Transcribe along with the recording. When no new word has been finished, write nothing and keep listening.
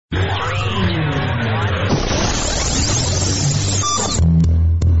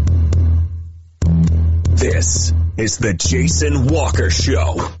This is the Jason Walker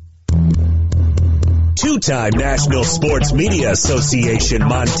Show. Two-time National Sports Media Association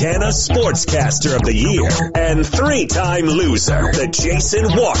Montana Sportscaster of the Year and three-time loser, the Jason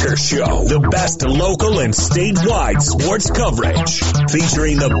Walker Show. The best local and statewide sports coverage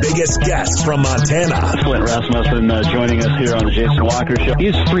featuring the biggest guests from Montana. Flint Rasmussen joining us here on the Jason Walker Show.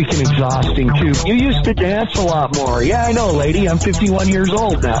 It's freaking exhausting, too. You used to dance a lot more. Yeah, I know, lady. I'm 51 years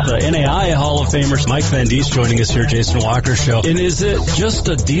old now. The NAI Hall of Famer Mike Van Diest joining us here, Jason Walker Show. And is it just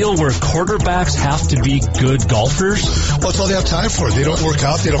a deal where quarterbacks have to be good golfers? Well, it's all they have time for. They don't work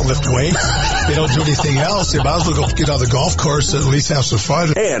out. They don't lift weights. They don't do anything else. They might as well go get on the golf course and at least have some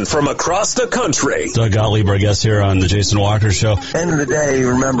fun. And from across the country, Doug Gottlieb, our guest here on the Jason Walker Show. End of the day,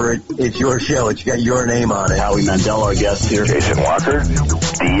 remember, it's your show. It's got your name on it. Howie Mandel, our guest here. Jason Walker,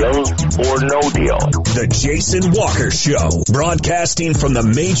 deal or no deal? The Jason Walker Show, broadcasting from the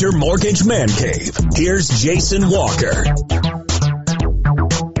Major Mortgage Man Cave. Here's Jason Walker.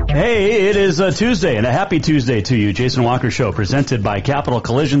 Hey, it is a Tuesday, and a happy Tuesday to you. Jason Walker Show, presented by Capital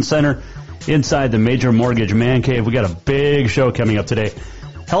Collision Center inside the Major Mortgage Man Cave. We got a big show coming up today.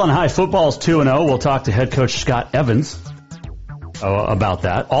 Helen High football's 2-0. We'll talk to head coach Scott Evans about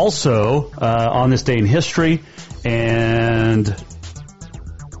that. Also, on this day in history, and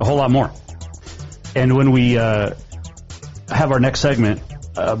a whole lot more. And when we have our next segment,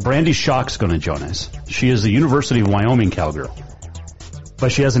 Brandy Schock's going to join us. She is the University of Wyoming cowgirl.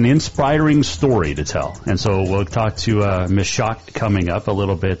 But she has an inspiring story to tell. And so we'll talk to Ms. Schock coming up a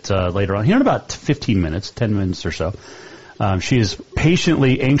little bit later on. Here in about 15 minutes, 10 minutes or so. She is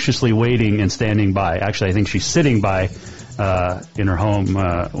patiently, anxiously waiting and standing by. Actually, I think she's sitting by in her home.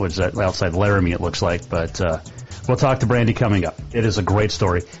 What is that? Outside Laramie, it looks like. But we'll talk to Brandy coming up. It is a great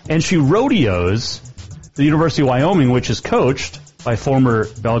story. And she rodeos the University of Wyoming, which is coached by former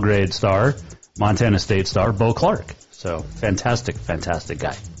Belgrade star, Montana State star, Bo Clark. So, fantastic, fantastic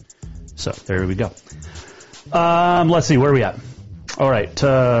guy. So, there we go. Let's see, where are we at? All right,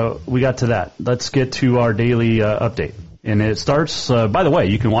 we got to that. Let's get to our daily update. And it starts, by the way,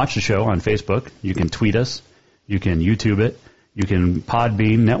 you can watch the show on Facebook. You can tweet us. You can YouTube it. You can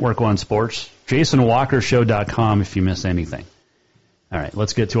Podbean, Network One Sports, JasonWalkerShow.com if you miss anything. All right,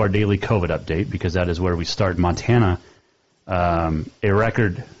 let's get to our daily COVID update because that is where we start. Montana, a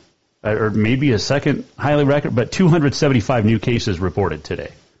record... or maybe a second highly record, but 275 new cases reported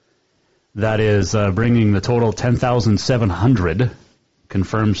today. That is bringing the total 10,700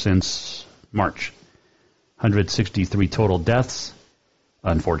 confirmed since March. 163 total deaths,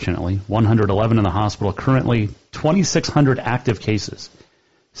 unfortunately. 111 in the hospital currently. 2,600 active cases.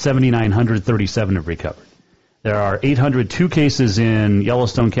 7,937 have recovered. There are 802 cases in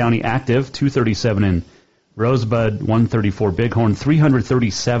Yellowstone County active, 237 in Rosebud, 134 Bighorn,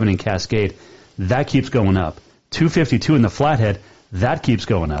 337 in Cascade. That keeps going up. 252 in the Flathead. That keeps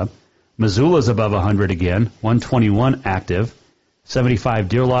going up. Missoula's above 100 again. 121 active. 75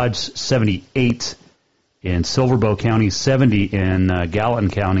 Deer Lodge, 78 in Silverbow County, 70 in Gallatin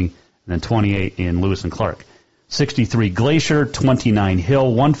County, and then 28 in Lewis and Clark. 63 Glacier, 29 Hill,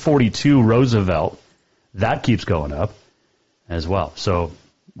 142 Roosevelt. That keeps going up as well. So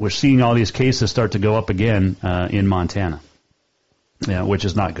we're seeing all these cases start to go up again in Montana, which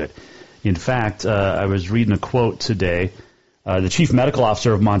is not good. In fact, I was reading a quote today. The chief medical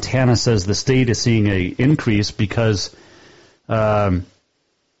officer of Montana says the state is seeing an increase because, but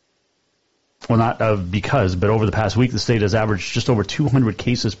over the past week, the state has averaged just over 200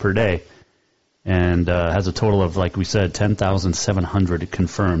 cases per day and has a total of, like we said, 10,700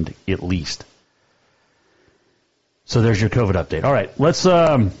 confirmed at least. So there's your COVID update. All right, let's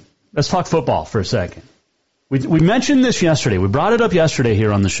talk football for a second. We mentioned this yesterday. We brought it up yesterday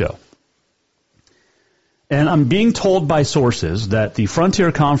here on the show. And I'm being told by sources that the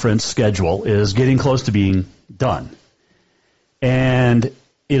Frontier Conference schedule is getting close to being done. And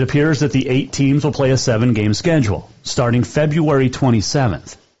it appears that the 8 teams will play a 7-game schedule starting February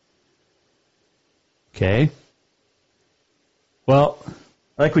 27th. Okay? Well,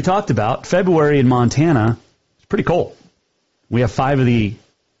 like we talked about, February in Montana is pretty cold. We have 5 of the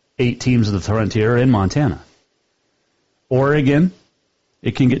 8 teams of the Frontier in Montana. Oregon,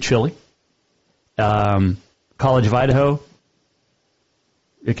 it can get chilly. College of Idaho,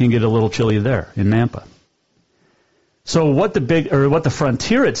 it can get a little chilly there in Nampa. So what the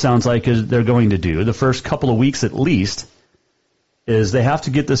Frontier, it sounds like, is they're going to do the first couple of weeks at least is they have to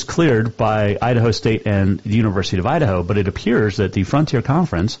get this cleared by Idaho State and the University of Idaho. But it appears that the Frontier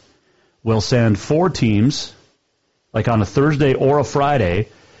Conference will send 4 teams, like on a Thursday or a Friday,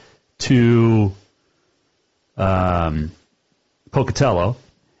 to Pocatello.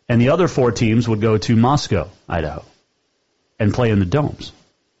 And the other 4 teams would go to Moscow, Idaho, and play in the domes.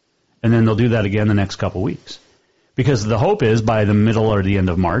 And then they'll do that again the next couple weeks. Because the hope is by the middle or the end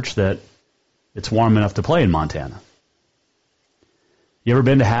of March that it's warm enough to play in Montana. You ever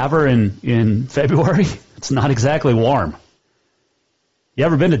been to Havre in February? It's not exactly warm. You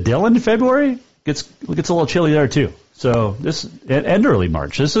ever been to Dillon in February? It gets a little chilly there too. So and early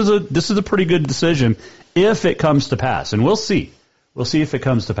March. This is a pretty good decision if it comes to pass, and we'll see. We'll see if it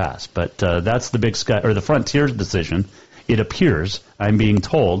comes to pass. But that's the Big Sky or the Frontier's decision. It appears, I'm being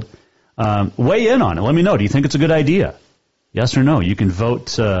told. Weigh in on it. Let me know. Do you think it's a good idea? Yes or no? You can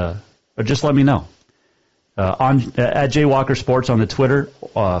vote, or just let me know. At Jay Walker Sports on the Twitter,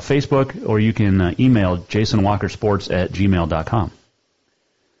 Facebook, or you can email jasonwalkersports@gmail.com.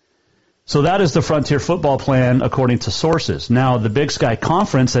 So that is the Frontier football plan according to sources. Now, the Big Sky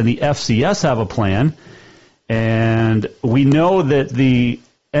Conference and the FCS have a plan, and we know that the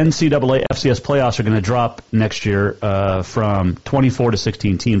NCAA FCS playoffs are going to drop next year from 24 to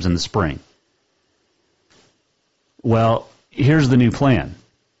 16 teams in the spring. Well, here's the new plan.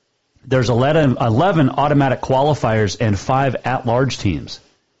 There's 11 automatic qualifiers and 5 at-large teams.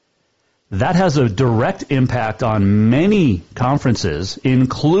 That has a direct impact on many conferences,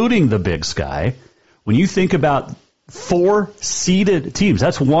 including the Big Sky. When you think about 4 seeded teams,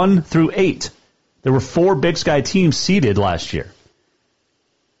 that's 1 through 8. There were 4 Big Sky teams seeded last year.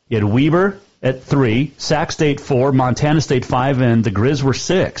 You had Weber at 3, Sac State 4, Montana State 5, and the Grizz were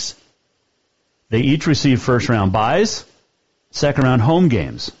 6. They each received first-round byes, second-round home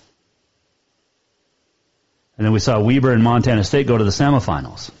games. And then we saw Weber and Montana State go to the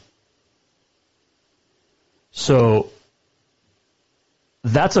semifinals. So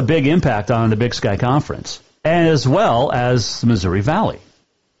that's a big impact on the Big Sky Conference, as well as Missouri Valley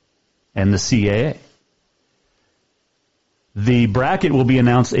and the CAA. The bracket will be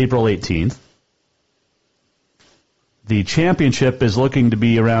announced April 18th. The championship is looking to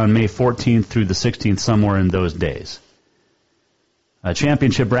be around May 14th through the 16th, somewhere in those days.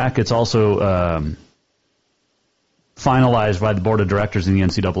 Championship brackets also finalized by the board of directors in the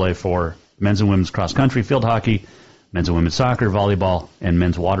NCAA for men's and women's cross country, field hockey, men's and women's soccer, volleyball, and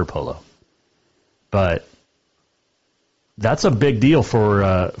men's water polo. But that's a big deal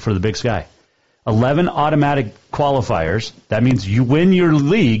for the Big Sky. 11 automatic qualifiers. That means you win your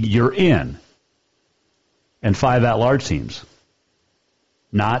league, you're in. And 5 at-large teams.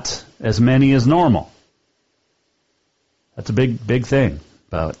 Not as many as normal. That's a big thing.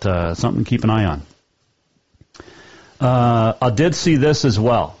 But something to keep an eye on. I did see this as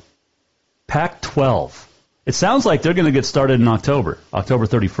well. Pac-12. It sounds like they're going to get started in October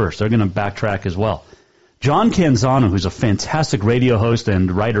 31st. They're going to backtrack as well. John Canzano, who's a fantastic radio host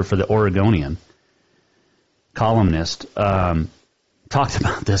and writer for the Oregonian, columnist, talked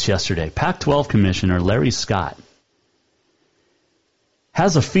about this yesterday. Pac-12 Commissioner Larry Scott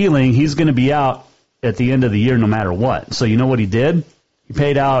has a feeling he's going to be out at the end of the year no matter what. So you know what he did? He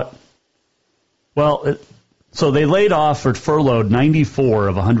paid out, so they laid off or furloughed 94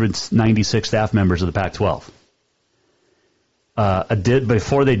 of 196 staff members of the Pac-12.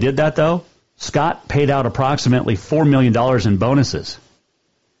 Before they did that, though, Scott paid out approximately $4 million in bonuses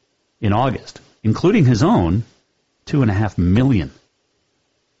in August, including his own $2.5 million.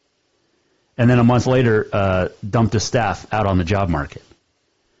 And then a month later, dumped his staff out on the job market.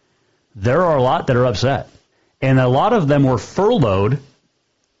 There are a lot that are upset. And a lot of them were furloughed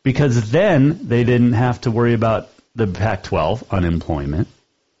because then they didn't have to worry about the Pac-12 unemployment,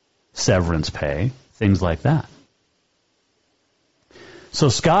 severance pay, things like that. So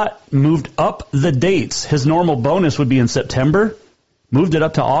Scott moved up the dates. His normal bonus would be in September, moved it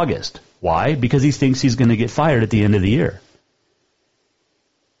up to August. Why? Because he thinks he's going to get fired at the end of the year.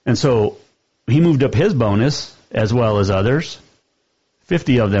 And so he moved up his bonus as well as others,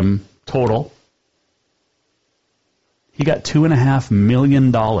 50 of them total. He got $2.5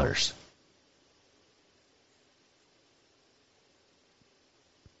 million.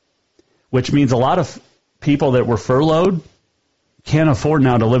 Which means a lot of people that were furloughed can't afford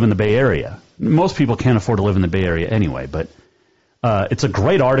now to live in the Bay Area. Most people can't afford to live in the Bay Area anyway, but it's a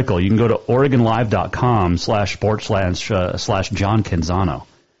great article. You can go to OregonLive.com/sports/John Canzano.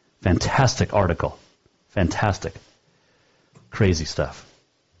 Fantastic article. Fantastic. Crazy stuff.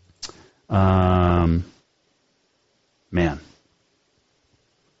 Man.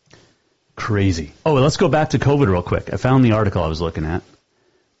 Crazy. Oh, let's go back to COVID real quick. I found the article I was looking at,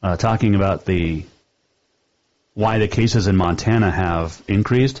 talking about why the cases in Montana have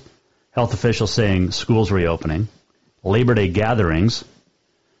increased. Health officials saying schools reopening, Labor Day gatherings,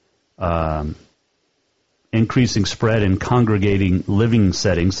 increasing spread in congregating living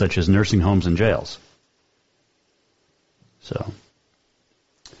settings such as nursing homes and jails. So,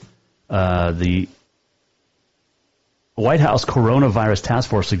 the White House Coronavirus Task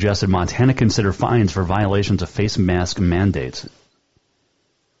Force suggested Montana consider fines for violations of face mask mandates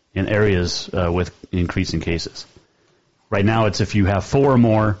in areas with increasing cases. Right now, it's if you have 4 or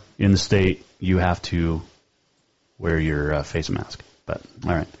more in the state, you have to wear your face mask. But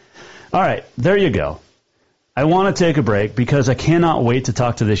all right, there you go. I want to take a break because I cannot wait to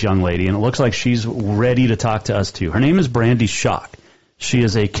talk to this young lady, and it looks like she's ready to talk to us too. Her name is Brandy Schock. She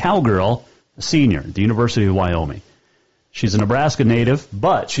is a cowgirl, a senior at the University of Wyoming. She's a Nebraska native,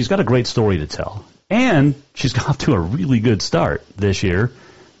 but she's got a great story to tell. And she's got off to a really good start this year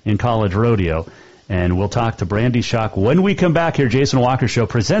in college rodeo. And we'll talk to Brandy Schock when we come back here. Jason Walker Show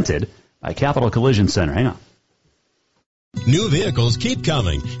presented by Capital Collision Center. Hang on. New vehicles keep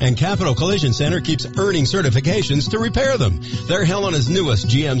coming, and Capital Collision Center keeps earning certifications to repair them. They're Helena's newest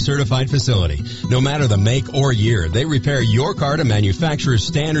GM-certified facility. No matter the make or year, they repair your car to manufacturer's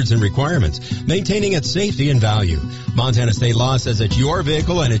standards and requirements, maintaining its safety and value. Montana state law says it's your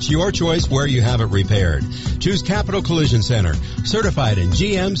vehicle and it's your choice where you have it repaired. Choose Capital Collision Center, certified in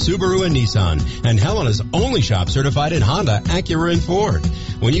GM, Subaru, and Nissan, and Helena's only shop certified in Honda, Acura, and Ford.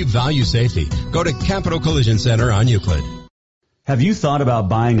 When you value safety, go to Capital Collision Center on Euclid. Have you thought about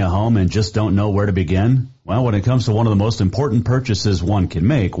buying a home and just don't know where to begin? Well, when it comes to one of the most important purchases one can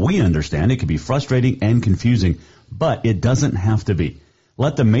make, we understand it can be frustrating and confusing, but it doesn't have to be.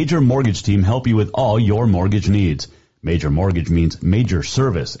 Let the Major Mortgage team help you with all your mortgage needs. Major Mortgage means major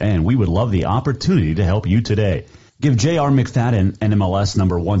service, and we would love the opportunity to help you today. Give J.R. McFadden, NMLS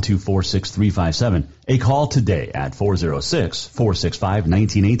number 1246357, a call today at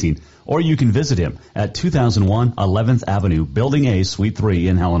 406-465-1918, or you can visit him at 2001 11th Avenue, Building A, Suite 3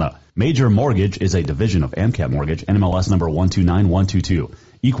 in Helena. Major Mortgage is a division of AMCAP Mortgage, NMLS number 129122,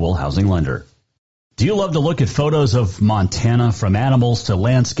 equal housing lender. Do you love to look at photos of Montana, from animals to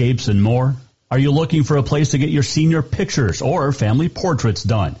landscapes and more? Are you looking for a place to get your senior pictures or family portraits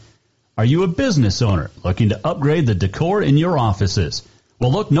done? Are you a business owner looking to upgrade the decor in your offices?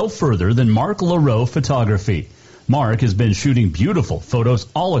 Well, look no further than Mark LaRoe Photography. Mark has been shooting beautiful photos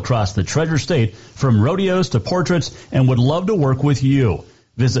all across the Treasure State, from rodeos to portraits, and would love to work with you.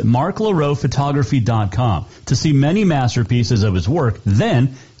 Visit marklaroephotography.com to see many masterpieces of his work,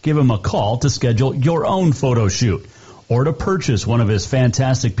 then give him a call to schedule your own photo shoot. Or to purchase one of his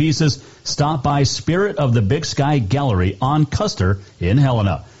fantastic pieces, stop by Spirit of the Big Sky Gallery on Custer in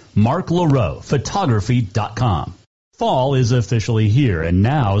Helena. marklaroephotography.com. Fall is officially here, and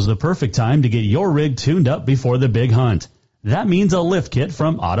now is the perfect time to get your rig tuned up before the big hunt. That means a lift kit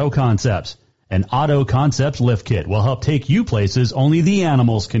from Auto Concepts. An Auto Concepts lift kit will help take you places only the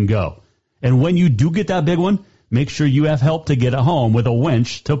animals can go. And when you do get that big one, make sure you have help to get it home with a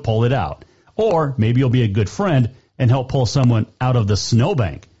winch to pull it out. Or maybe you'll be a good friend and help pull someone out of the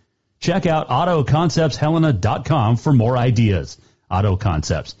snowbank. Check out AutoConceptsHelena.com for more ideas. Auto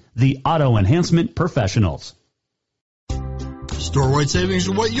Concepts, the auto enhancement professionals. Store-wide savings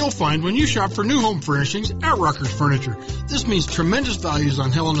are what you'll find when you shop for new home furnishings at Rucker's Furniture. This means tremendous values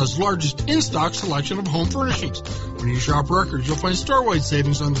on Helena's largest in-stock selection of home furnishings. When you shop Rucker's, you'll find store-wide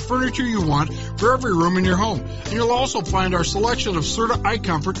savings on the furniture you want for every room in your home. And you'll also find our selection of Serta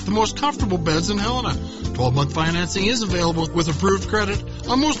iComfort, the most comfortable beds in Helena. 12-month financing is available with approved credit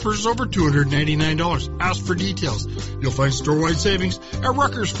on most purchases over $299. Ask for details. You'll find store-wide savings at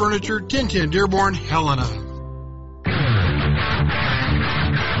Rucker's Furniture, 1010 Dearborn, Helena.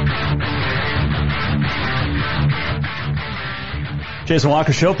 Jason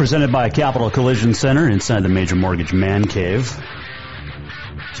Walker Show presented by Capital Collision Center inside the Major Mortgage Man Cave.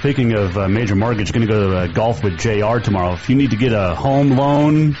 Speaking of Major Mortgage, going to go to golf with JR tomorrow. If you need to get a home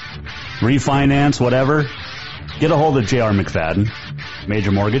loan, refinance, whatever, get a hold of JR McFadden,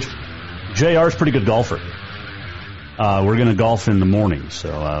 Major Mortgage. JR's a pretty good golfer. We're going to golf in the morning,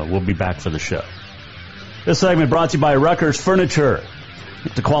 so we'll be back for the show. This segment brought to you by Rucker's Furniture.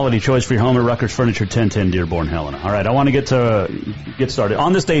 It's a quality choice for your home at Rucker's Furniture, 1010 Dearborn, Helena. All right, I want to get started.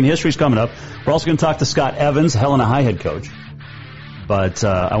 On this day in history is coming up. We're also going to talk to Scott Evans, Helena High head coach. But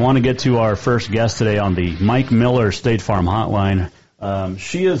I want to get to our first guest today on the Mike Miller State Farm Hotline.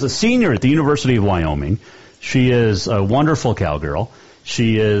 She is a senior at the University of Wyoming. She is a wonderful cowgirl.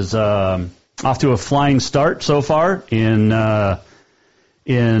 She is off to a flying start so far in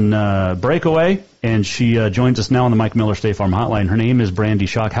Breakaway, and she joins us now on the Mike Miller State Farm Hotline. Her name is Brandy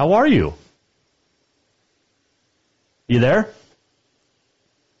Schock. How are you? You there?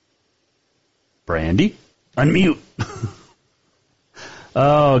 Brandy? Unmute.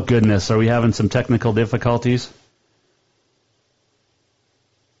 Oh, goodness. Are we having some technical difficulties?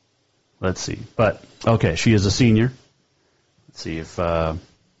 Let's see. But, okay, she is a senior. Let's see if, do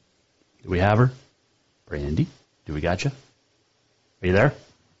we have her? Brandy, do we got you? Are you there?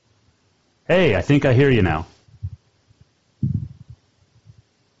 Hey, I think I hear you now.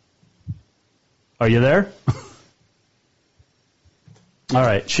 Are you there? All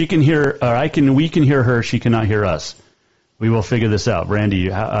right, she can hear, or we can hear her, she cannot hear us. We will figure this out. Brandy,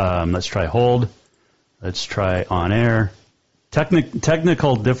 let's try hold. Let's try on air.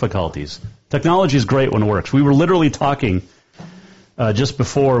 Technical difficulties. Technology is great when it works. We were literally talking just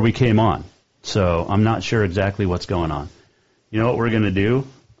before we came on, so I'm not sure exactly what's going on. You know what we're going to do?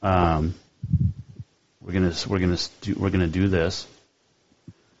 We're gonna do this.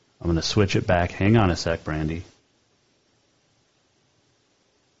 I'm going to switch it back. Hang on a sec, Brandy.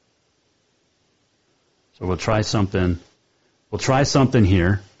 So we'll try something. We'll try something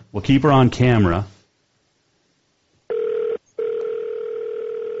here. We'll keep her on camera.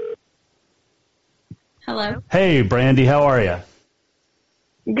 Hello. Hey, Brandy, how are you?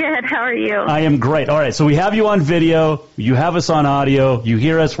 Good. How are you? I am great. All right, so we have you on video. You have us on audio. You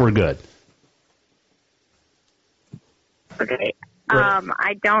hear us. We're good. Okay.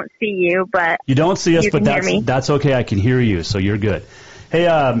 I don't see you, but you don't see us, but that's okay. I can hear you, so you're good. Hey,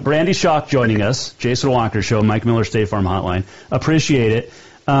 Brandy Shock joining us, Jason Walker Show, Mike Miller State Farm Hotline. Appreciate it.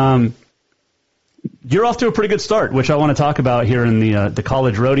 You're off to a pretty good start, which I want to talk about here in the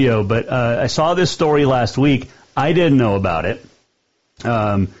college rodeo. But I saw this story last week. I didn't know about it,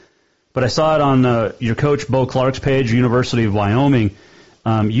 but I saw it on your coach Bo Clark's page, University of Wyoming.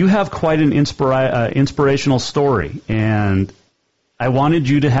 You have quite an inspirational story, and I wanted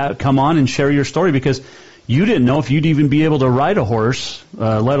you to come on and share your story because you didn't know if you'd even be able to ride a horse,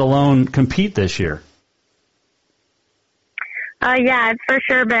 let alone compete this year. Yeah, it's for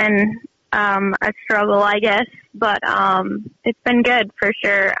sure been a struggle, I guess, but it's been good for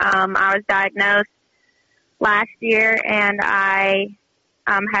sure. I was diagnosed last year, and I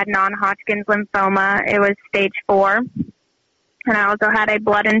had non-Hodgkin's lymphoma. It was stage 4, and I also had a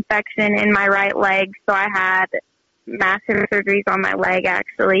blood infection in my right leg, so I had massive surgeries on my leg,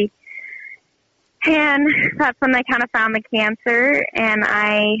 actually. And that's when they kind of found the cancer, and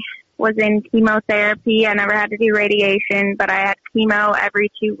I was in chemotherapy. I never had to do radiation, but I had chemo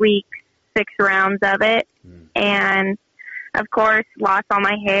every 2 weeks, 6 rounds of it. And, of course, lost all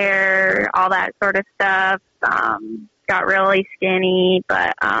my hair, all that sort of stuff, got really skinny.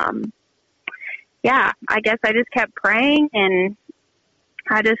 But, yeah, I guess I just kept praying, and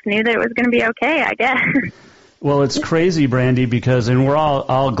I just knew that it was going to be okay, I guess. Well, it's crazy, Brandy, because, and we're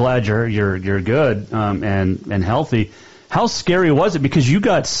all glad you're good and healthy. How scary was it? Because you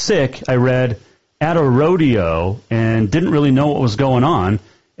got sick, I read, at a rodeo and didn't really know what was going on,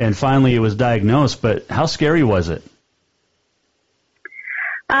 and finally it was diagnosed. But how scary was it?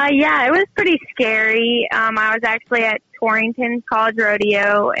 Yeah, it was pretty scary. I was actually at Torrington's College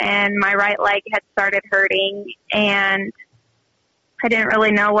Rodeo, and my right leg had started hurting, and I didn't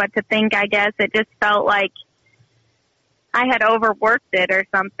really know what to think, I guess. It just felt like I had overworked it or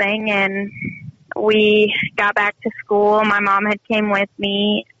something, and we got back to school. My mom had came with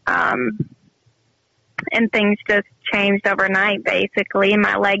me, and things just changed overnight, basically.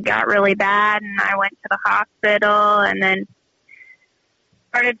 My leg got really bad, and I went to the hospital, and then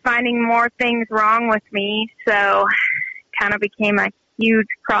started finding more things wrong with me, so it kind of became a huge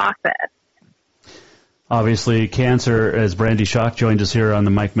process. Obviously, cancer, as Brandy Shock joined us here on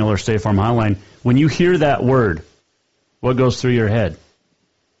the Mike Miller State Farm Hotline. When you hear that word, what goes through your head?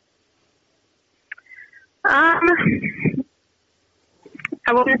 I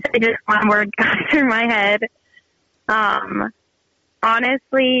wouldn't say just one word goes through my head.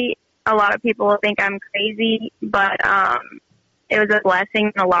 Honestly, a lot of people will think I'm crazy, but it was a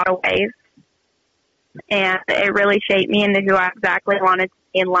blessing in a lot of ways. And it really shaped me into who I exactly wanted to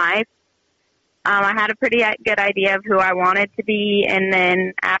be in life. I had a pretty good idea of who I wanted to be, and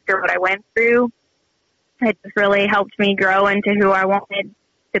then after what I went through, it just really helped me grow into who I wanted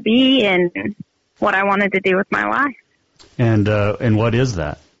to be and what I wanted to do with my life. And what is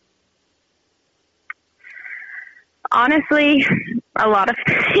that? Honestly, a lot of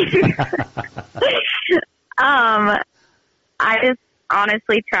things. I just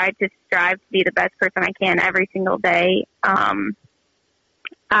honestly tried to strive to be the best person I can every single day. I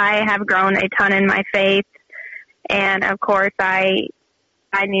have grown a ton in my faith, and of course I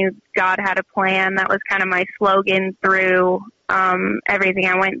knew God had a plan. That was kind of my slogan through everything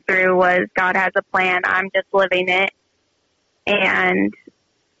I went through was God has a plan. I'm just living it. And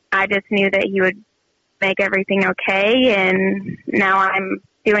I just knew that he would make everything okay. And now I'm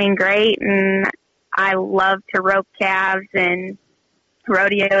doing great, and I love to rope calves and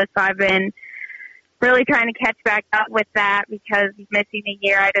rodeo. So I've been really trying to catch back up with that because missing a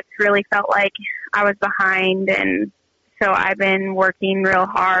year, I just really felt like I was behind. And so I've been working real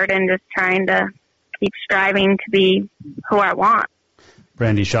hard and just trying to keep striving to be who I want.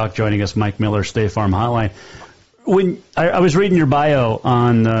 Brandy Shock joining us, Mike Miller, State Farm Hotline. When I was reading your bio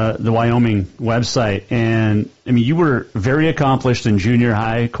on the Wyoming website, and I mean, you were very accomplished in junior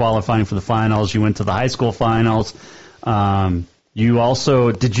high, qualifying for the finals. You went to the high school finals. You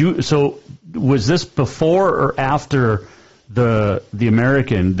also so was this before or after the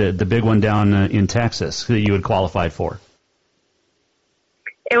American, the big one down in Texas that you had qualified for?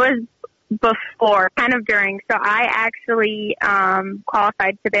 It was before, kind of during. So I actually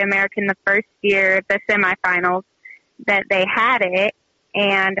qualified for the American the first year, the semifinals that they had it,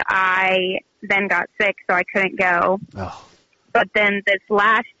 and I then got sick, so I couldn't go. Oh. But then this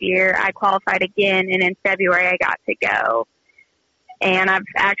last year, I qualified again, and in February I got to go. And I've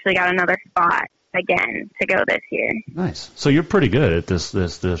actually got another spot again to go this year. Nice. So you're pretty good at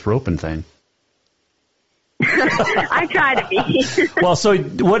this roping thing. I try to be. Well, so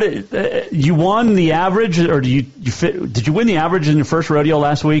what? You won the average, or did you win the average in your first rodeo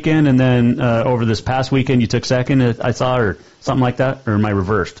last weekend, and then over this past weekend you took second? I saw, or something like that, or am I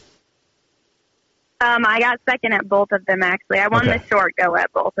reversed? I got second at both of them. Actually, I won the short go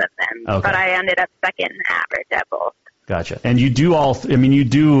at both of them, but I ended up second in average at both. Gotcha. And you do you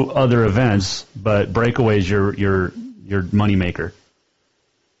do other events, but breakaway's your moneymaker.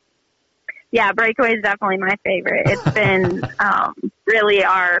 Yeah, breakaway is definitely my favorite. It's been really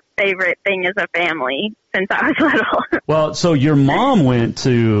our favorite thing as a family since I was little. Well, so your mom went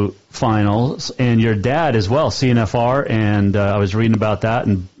to finals, and your dad as well, CNFR, and I was reading about that,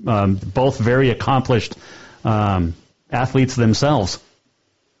 and both very accomplished athletes themselves.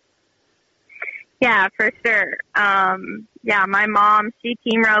 Yeah, for sure. Yeah, my mom, she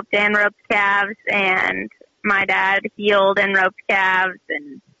team roped and roped calves, and my dad heeled and roped calves,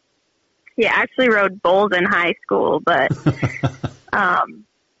 and he actually rode bulls in high school, but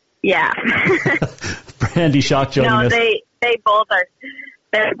yeah. Brandy Shock joining us. No,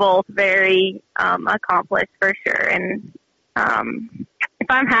 they're both very accomplished for sure, and if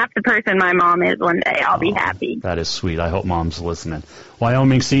I'm half the person my mom is one day, I'll be happy. That is sweet. I hope mom's listening.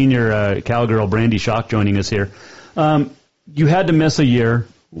 Wyoming senior cowgirl Brandy Shock joining us here. You had to miss a year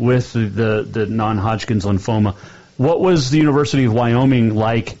with the non-Hodgkin's lymphoma. What was the University of Wyoming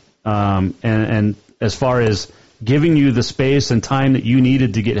like, and as far as giving you the space and time that you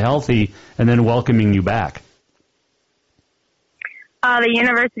needed to get healthy and then welcoming you back? The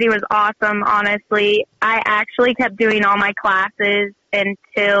university was awesome, honestly. I actually kept doing all my classes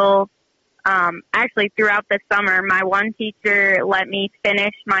until, actually throughout the summer. My one teacher let me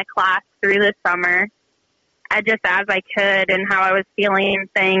finish my class through the summer just as I could and how I was feeling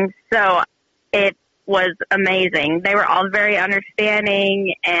and things. So it was amazing. They were all very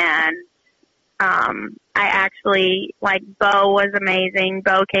understanding, and I actually, Bo was amazing.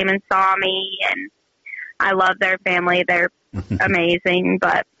 Bo came and saw me, and I love their family. They're amazing.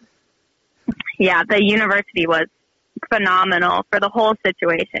 But, yeah, the university was phenomenal for the whole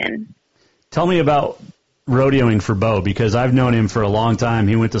situation. Tell me about rodeoing for Bo, because I've known him for a long time.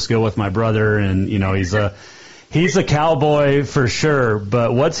 He went to school with my brother, and, he's a cowboy for sure.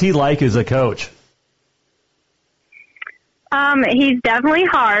 But what's he like as a coach? He's definitely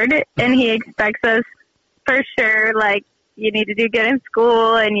hard, and he expects us for sure. You need to do good in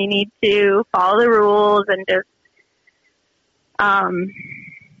school, and you need to follow the rules and just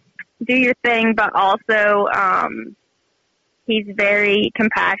do your thing. But also, he's very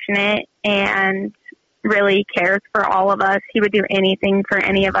compassionate and really cares for all of us. He would do anything for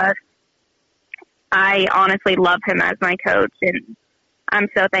any of us. I honestly love him as my coach, and I'm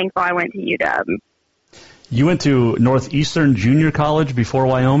so thankful I went to UW. You went to Northeastern Junior College before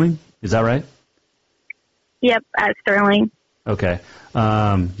Wyoming, is that right? Yep, at Sterling. Okay.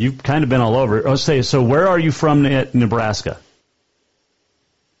 You've kind of been all over. So where are you from at Nebraska?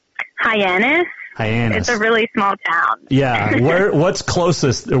 Hyannis. Hyannis. It's a really small town. Yeah. What's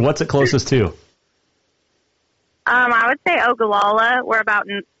closest, or what's it closest to? I would say Ogallala. We're about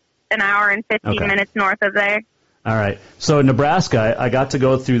an hour and 15 minutes north of there. All right. So Nebraska, I got to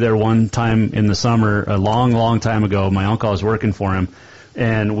go through there one time in the summer, a long, long time ago. My uncle was working for him,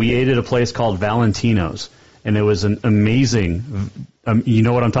 and we ate at a place called Valentino's, and it was an amazing, you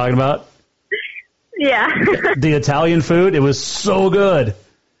know what I'm talking about? Yeah. The Italian food, it was so good.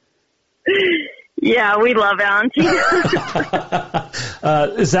 Yeah, we love Valentino's.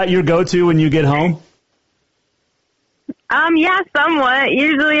 Is that your go-to when you get home? Yeah, somewhat.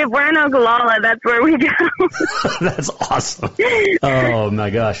 Usually if we're in Ogallala, that's where we go. That's awesome. Oh, my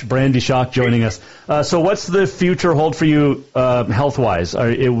gosh. Brandy Shock joining us. So what's the future hold for you health-wise?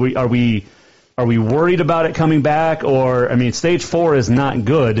 Are we worried about it coming back? Or, I mean, stage 4 is not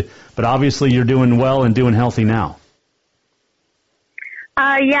good, but obviously you're doing well and doing healthy now.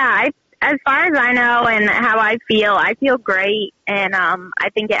 Yeah, as far as I know and how I feel great. And I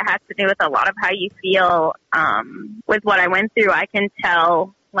think it has to do with a lot of how you feel with what I went through. I can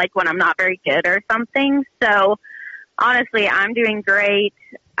tell, like, when I'm not very good or something. So, honestly, I'm doing great.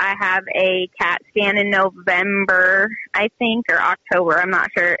 I have a CAT scan in November, I think, or October. I'm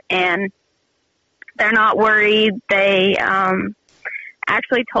not sure. And they're not worried. They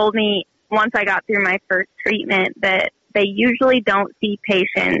actually told me once I got through my first treatment that they usually don't see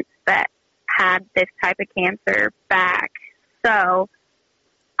patients that had this type of cancer back. So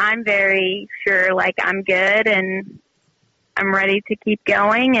I'm very sure, like, I'm good and I'm ready to keep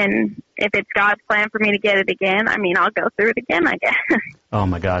going. And if it's God's plan for me to get it again, I mean, I'll go through it again, I guess. Oh,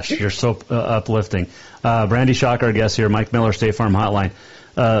 my gosh. You're so uplifting. Brandy Shock, our guest here, Mike Miller, State Farm Hotline.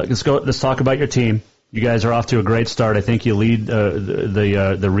 Let's talk about your team. You guys are off to a great start. I think you lead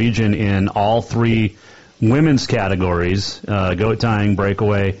the region in all 3 women's categories, goat tying,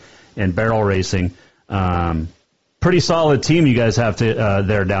 breakaway, and barrel racing. Pretty solid team you guys have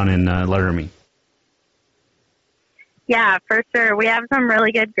there down in Laramie. Yeah, for sure. We have some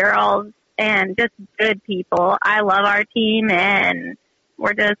really good girls and just good people. I love our team, and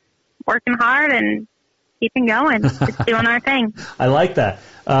we're just working hard and keeping going. Just doing our thing. I like that.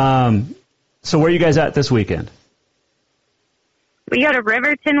 So where are you guys at this weekend? We go to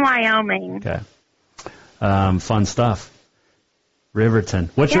Riverton, Wyoming. Okay. Fun stuff. Riverton.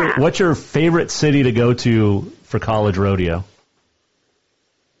 What's your favorite city to go to for college rodeo?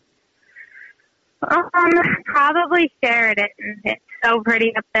 Probably Sheridan. It's so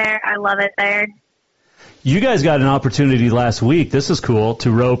pretty up there. I love it there. You guys got an opportunity last week. This is cool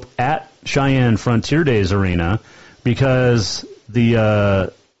to rope at Cheyenne Frontier Days Arena because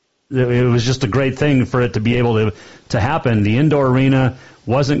it was just a great thing for it to be able to happen. The indoor arena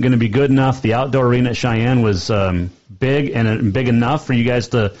wasn't going to be good enough. The outdoor arena at Cheyenne was big and big enough for you guys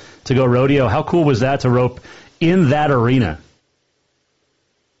to go rodeo. How cool was that to rope in that arena?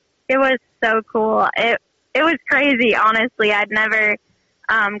 It was so cool. It was crazy, honestly. I'd never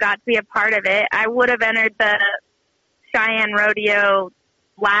got to be a part of it. I would have entered the Cheyenne Rodeo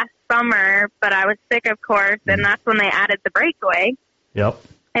last summer, but I was sick, of course, and that's when they added the breakaway. Yep.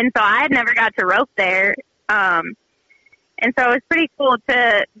 And so I had never got to rope there. And so it was pretty cool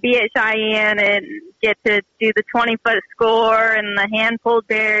to be at Cheyenne and get to do the 20-foot score and the hand-pulled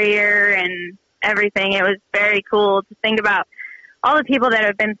barrier and everything. It was very cool to think about all the people that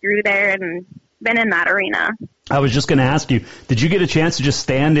have been through there and been in that arena. I was just going to ask you, did you get a chance to just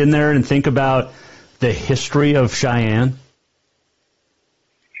stand in there and think about the history of Cheyenne?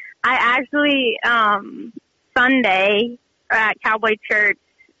 I actually, Sunday at Cowboy Church,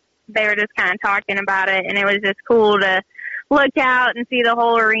 they were just kind of talking about it, and it was just cool to look out and see the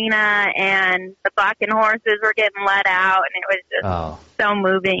whole arena, and the bucking horses were getting let out, and it was just so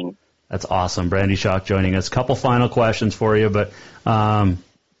moving. That's awesome. Brandy Shock joining us. Couple final questions for you, but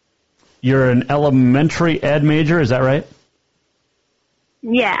you're an elementary ed major, is that right?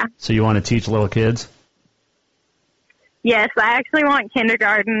 Yeah. So you want to teach little kids? Yes, I actually want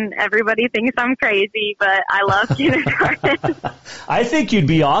kindergarten. Everybody thinks I'm crazy, but I love kindergarten. I think you'd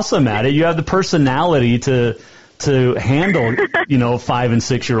be awesome at it. You have the personality to handle, 5 and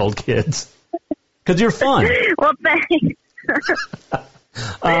 6 year old kids because you're fun. Well, thanks.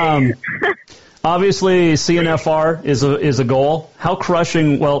 Obviously, CNFR is a goal. How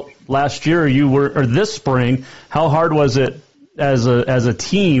crushing? Well, last year or this spring, how hard was it as a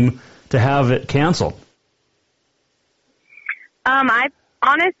team to have it canceled? I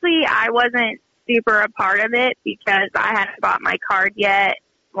wasn't super a part of it because I hadn't bought my card yet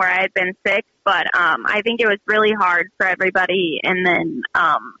where I had been sick, but I think it was really hard for everybody. And then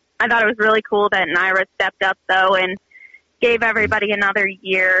I thought it was really cool that Naira stepped up, though, and gave everybody another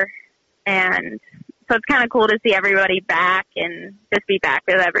year. And so it's kind of cool to see everybody back and just be back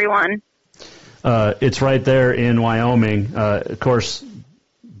with everyone. It's right there in Wyoming. Of course,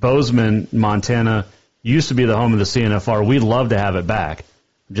 Bozeman, Montana, used to be the home of the CNFR. We'd love to have it back.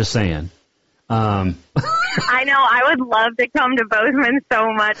 I'm just saying. I know. I would love to come to Bozeman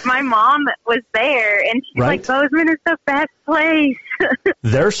so much. My mom was there, and she's like, Bozeman is the best place.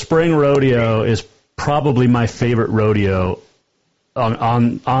 Their spring rodeo is probably my favorite rodeo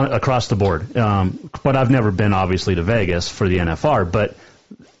on across the board. But I've never been, obviously, to Vegas for the NFR. But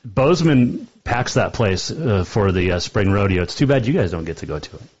Bozeman packs that place for the spring rodeo. It's too bad you guys don't get to go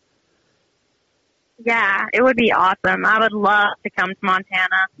to it. Yeah, it would be awesome. I would love to come to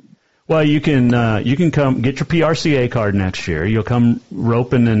Montana. Well, you can come get your PRCA card next year. You'll come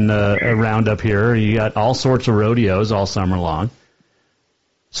roping and around up here. You got all sorts of rodeos all summer long.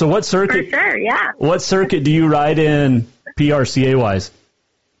 So what circuit? For sure, yeah. What circuit do you ride in PRCA wise?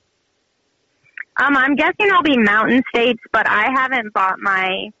 I'm guessing I'll be Mountain States, but I haven't bought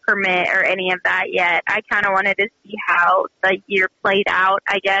my permit or any of that yet. I kind of wanted to see how the year played out,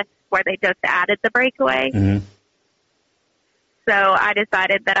 I guess, where they just added the breakaway. Mm-hmm. So I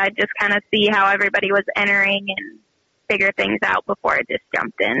decided that I'd just kind of see how everybody was entering and figure things out before I just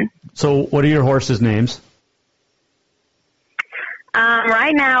jumped in. So what are your horses' names?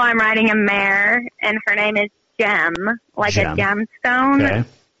 Right now I'm riding a mare, and her name is Gem, like Gem. a gemstone. Okay.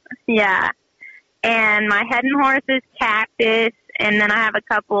 Yeah. And my heading horse is Cactus, and then I have a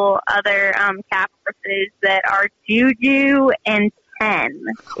couple other calf horses that are Juju and 10.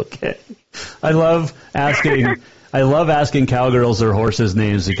 Okay. I love asking cowgirls their horses'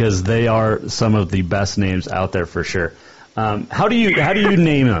 names because they are some of the best names out there for sure. How do you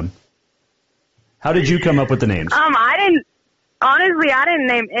name them? How did you come up with the names? I didn't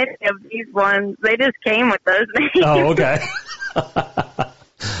name any of these ones. They just came with those names. Oh, okay.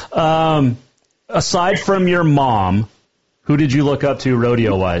 Aside from your mom, who did you look up to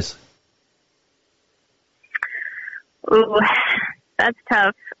rodeo-wise? Ooh, that's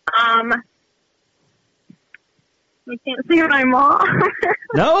tough. I can't say my mom.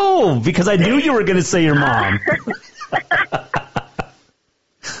 No, because I knew you were going to say your mom.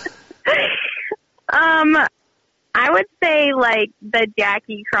 I would say like the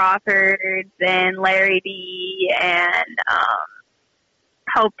Jackie Crawfords and Larry D and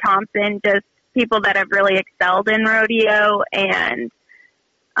Hope Thompson, just people that have really excelled in rodeo and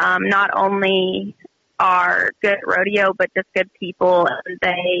not only are good at rodeo, but just good people. And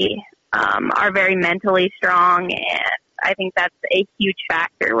they are very mentally strong, and I think that's a huge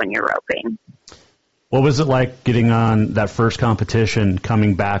factor when you're roping. What was it like getting on that first competition,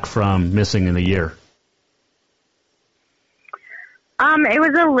 coming back from missing in a year? It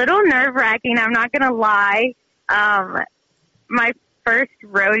was a little nerve-wracking, I'm not going to lie. My first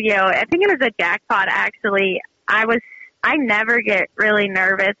rodeo, I think it was a jackpot, actually. I never get really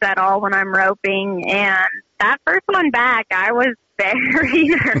nervous at all when I'm roping, and that first one back, I was very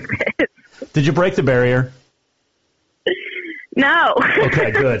nervous. Did you break the barrier? No.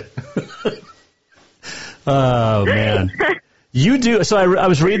 Okay, good. Oh, man. You do. So I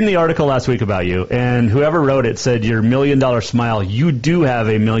was reading the article last week about you, and whoever wrote it said your $1 million smile. You do have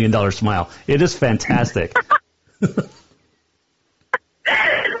a $1 million smile. It is fantastic.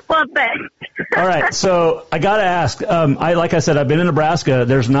 Well, thanks. All right. So I got to ask, like I said, I've been in Nebraska.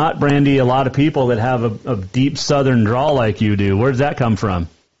 There's not, Brandy, a lot of people that have a deep southern drawl like you do. Where does that come from?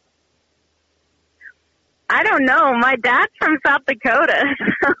 I don't know. My dad's from South Dakota.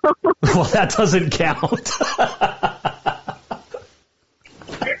 So. Well, that doesn't count.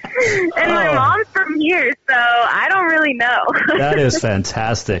 And my mom's from here, so I don't really know. That is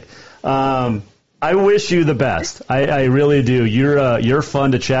fantastic. I wish you the best. I really do. You're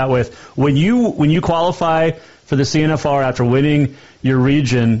fun to chat with. When you qualify for the CNFR after winning your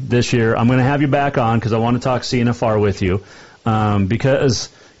region this year, I'm going to have you back on because I want to talk CNFR with you. Because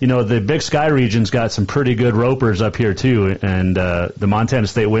the Big Sky region's got some pretty good ropers up here too, and the Montana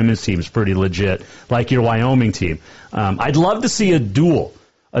State women's team is pretty legit, like your Wyoming team. I'd love to see a duel.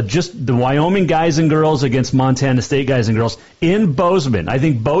 Just the Wyoming guys and girls against Montana State guys and girls in Bozeman. I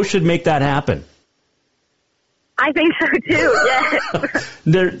think Bo should make that happen. I think so too.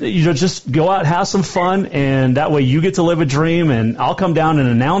 Yes. Just go out, have some fun, and that way you get to live a dream. And I'll come down and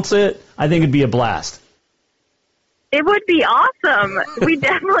announce it. I think it'd be a blast. It would be awesome. We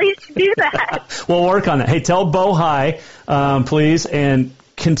definitely should do that. We'll work on that. Hey, tell Bo hi, please, and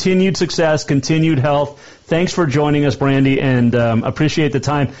continued success, continued health. Thanks for joining us, Brandy, and appreciate the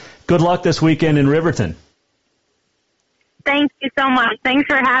time. Good luck this weekend in Riverton. Thank you so much. Thanks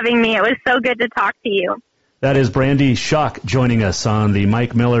for having me. It was so good to talk to you. That is Brandy Schuck joining us on the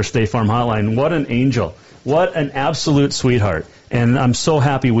Mike Miller State Farm Hotline. What an angel. What an absolute sweetheart. And I'm so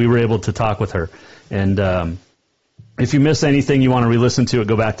happy we were able to talk with her. And if you miss anything, you want to re-listen to it,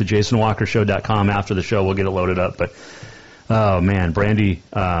 go back to jasonwalkershow.com after the show. We'll get it loaded up. But, oh, man, Brandy,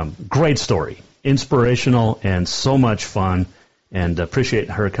 great story. Inspirational and so much fun, and appreciate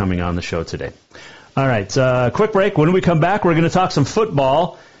her coming on the show today. All right, quick break. When we come back, we're going to talk some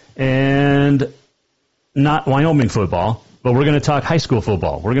football, and not Wyoming football, but we're going to talk high school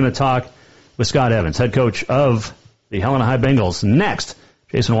football. We're going to talk with Scott Evans, head coach of the Helena High Bengals, next.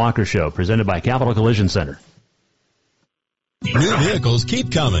 Jason Walker Show, presented by Capital Collision Center. New vehicles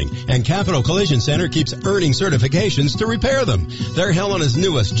keep coming, and Capital Collision Center keeps earning certifications to repair them. They're Helena's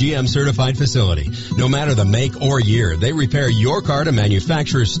newest GM-certified facility. No matter the make or year, they repair your car to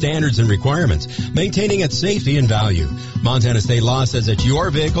manufacturer's standards and requirements, maintaining its safety and value. Montana state law says it's your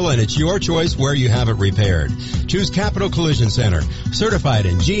vehicle and it's your choice where you have it repaired. Choose Capital Collision Center, certified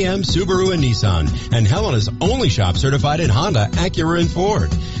in GM, Subaru, and Nissan, and Helena's only shop certified in Honda, Acura, and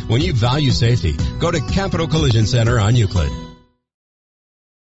Ford. When you value safety, go to Capital Collision Center on Euclid.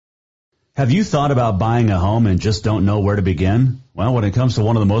 Have you thought about buying a home and just don't know where to begin? Well, when it comes to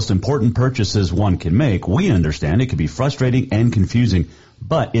one of the most important purchases one can make, we understand it can be frustrating and confusing,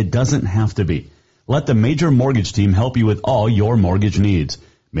 but it doesn't have to be. Let the Major Mortgage team help you with all your mortgage needs.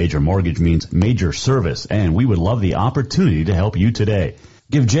 Major Mortgage means major service, and we would love the opportunity to help you today.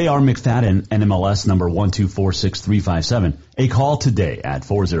 Give J.R. McFadden, NMLS number 1246357, a call today at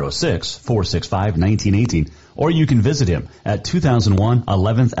 406-465-1918, or you can visit him at 2001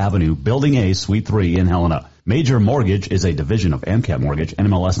 11th Avenue, Building A, Suite 3 in Helena. Major Mortgage is a division of AMCAP Mortgage,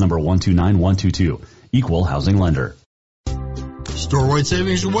 NMLS number 129122, equal housing lender. Store-wide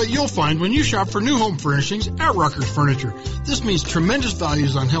savings are what you'll find when you shop for new home furnishings at Rucker's Furniture. This means tremendous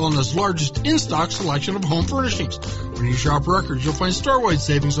values on Helena's largest in-stock selection of home furnishings. When you shop Rucker's, you'll find store-wide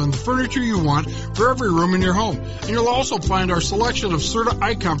savings on the furniture you want for every room in your home. And you'll also find our selection of Serta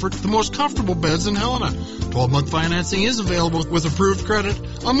iComfort, the most comfortable beds in Helena. 12-month financing is available with approved credit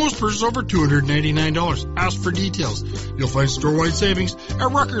on most purchases over $289. Ask for details. You'll find store-wide savings at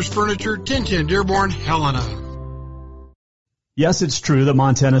Rucker's Furniture, 1010 Dearborn, Helena. Yes, it's true that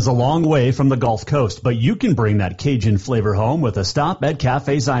Montana is a long way from the Gulf Coast, but you can bring that Cajun flavor home with a stop at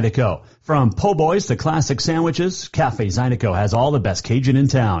Cafe Zydeco. From po' boys to classic sandwiches, Cafe Zydeco has all the best Cajun in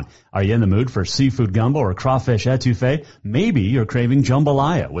town. Are you in the mood for seafood gumbo or crawfish etouffee? Maybe you're craving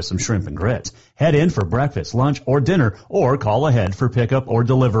jambalaya with some shrimp and grits. Head in for breakfast, lunch, or dinner, or call ahead for pickup or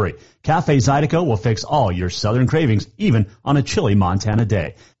delivery. Cafe Zydeco will fix all your southern cravings, even on a chilly Montana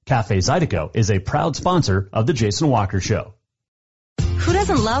day. Cafe Zydeco is a proud sponsor of The Jason Walker Show. Who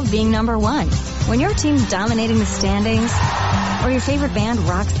doesn't love being number one? When your team's dominating the standings, or your favorite band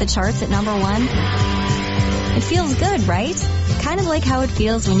rocks the charts at number one, it feels good, right? Kind of like how it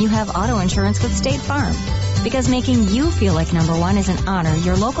feels when you have auto insurance with State Farm. Because making you feel like number one is an honor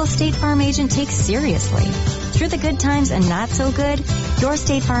your local State Farm agent takes seriously. Through the good times and not so good, your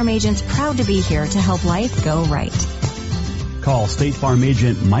State Farm agent's proud to be here to help life go right. Call State Farm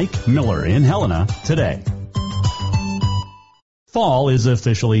agent Mike Miller in Helena today. Fall is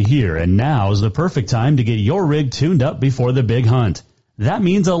officially here, and now is the perfect time to get your rig tuned up before the big hunt. That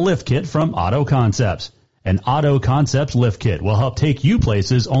means a lift kit from Auto Concepts. An Auto Concepts lift kit will help take you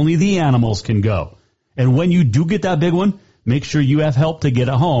places only the animals can go. And when you do get that big one, make sure you have help to get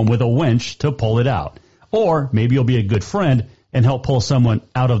it home with a winch to pull it out. Or maybe you'll be a good friend and help pull someone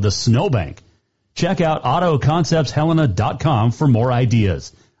out of the snowbank. Check out AutoConceptsHelena.com for more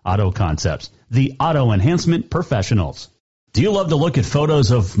ideas. Auto Concepts, the auto enhancement professionals. Do you love to look at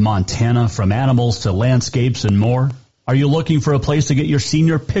photos of Montana, from animals to landscapes and more? Are you looking for a place to get your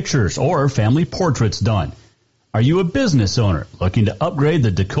senior pictures or family portraits done? Are you a business owner looking to upgrade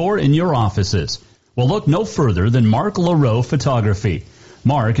the decor in your offices? Well, look no further than Mark LaRoe Photography.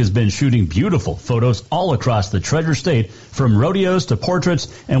 Mark has been shooting beautiful photos all across the Treasure State, from rodeos to portraits,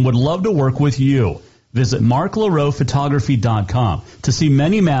 and would love to work with you. Visit marklaroephotography.com to see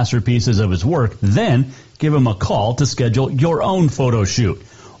many masterpieces of his work, then give him a call to schedule your own photo shoot.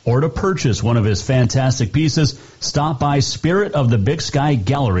 Or to purchase one of his fantastic pieces, stop by Spirit of the Big Sky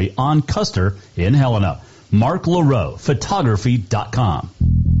Gallery on Custer in Helena. marklaroephotography.com.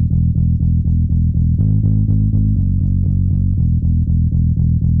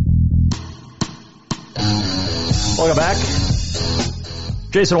 Welcome back.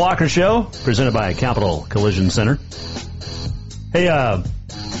 Jason Walker Show, presented by Capital Collision Center. Hey, I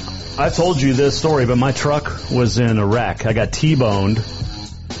told you this story, but my truck was in a wreck. I got T-boned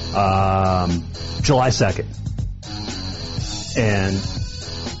July 2nd. And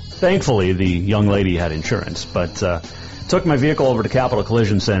thankfully, the young lady had insurance. But took my vehicle over to Capital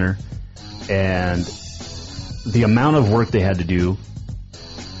Collision Center, and the amount of work they had to do,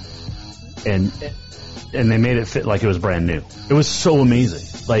 and they made it fit like it was brand new. It was so amazing.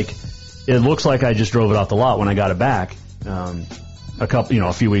 Like, it looks like I just drove it off the lot when I got it back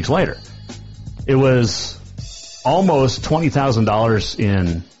a few weeks later. It was almost $20,000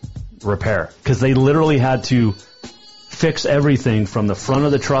 in repair, because they literally had to fix everything from the front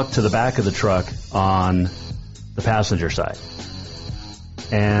of the truck to the back of the truck on the passenger side.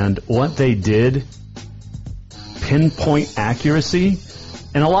 And what they did, pinpoint accuracy,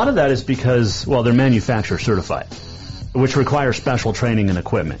 And a lot of that is because, well, they're manufacturer certified, which requires special training and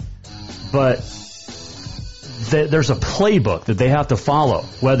equipment. But there's a playbook that they have to follow,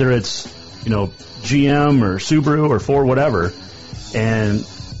 whether it's, GM or Subaru or Ford, whatever. And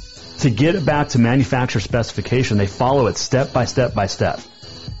to get it back to manufacturer specification, they follow it step by step by step.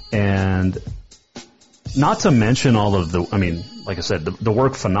 And not to mention all of like I said, the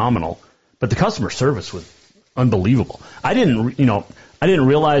work phenomenal, but the customer service was unbelievable. I didn't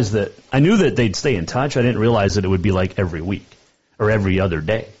realize that. I knew that they'd stay in touch. I didn't realize that it would be like every week or every other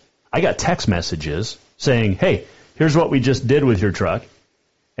day. I got text messages saying, hey, here's what we just did with your truck,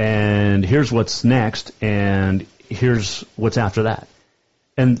 and here's what's next, and here's what's after that.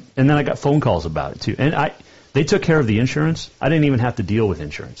 And then I got phone calls about it too. And they took care of the insurance. I didn't even have to deal with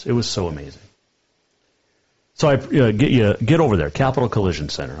insurance. It was so amazing. So I get over there, Capital Collision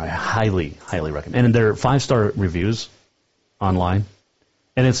Center. I highly, highly recommend. And they're 5-star reviews online.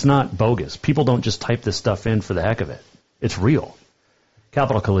 And it's not bogus. People don't just type this stuff in for the heck of it. It's real.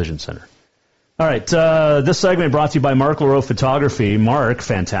 Capital Collision Center. All right, this segment brought to you by Mark LaRoe Photography. Mark,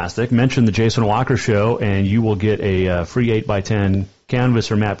 fantastic. Mention the Jason Walker Show, and you will get a free 8x10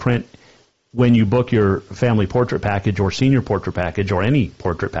 canvas or matte print when you book your family portrait package or senior portrait package or any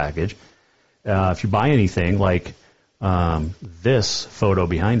portrait package. If you buy anything like this photo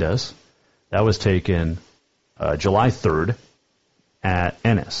behind us, that was taken July 3rd at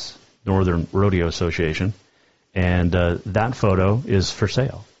Ennis, Northern Rodeo Association, and that photo is for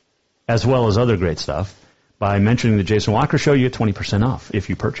sale, as well as other great stuff. By mentioning the Jason Walker Show, you get 20% off if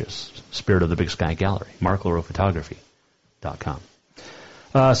you purchase Spirit of the Big Sky Gallery, marklaroephotography.com.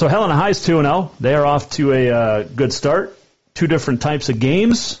 So Helena High's 2-0. They are off to a good start. Two different types of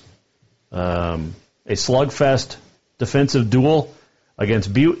games. A slugfest defensive duel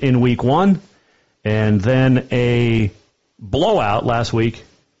against Butte in week 1, and then a blowout last week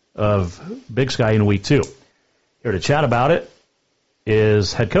of Big Sky in week 2. Here to chat about it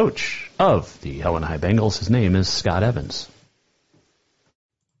is head coach of the Helena High Bengals. His name is Scott Evans.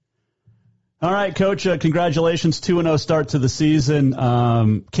 All right, Coach, congratulations, 2-0 start to the season.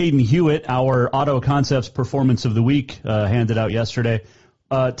 Caden Hewitt, our Auto Concepts Performance of the Week, handed out yesterday.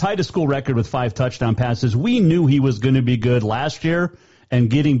 Tied a school record with 5 touchdown passes. We knew he was going to be good last year and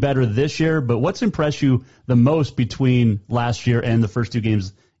getting better this year, but what's impressed you the most between last year and the first 2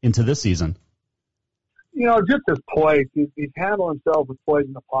 games into this season? Just his poise. He's handling himself with poise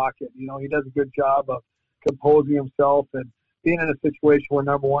in the pocket. He does a good job of composing himself and being in a situation where,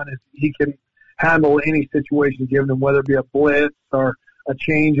 number one, is he can handle any situation given him, whether it be a blitz or a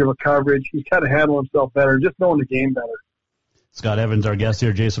change of a coverage. He's got to handle himself better, just knowing the game better. Scott Evans, our guest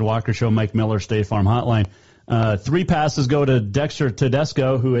here, Jason Walker Show, Mike Miller, State Farm Hotline. 3 passes go to Dexter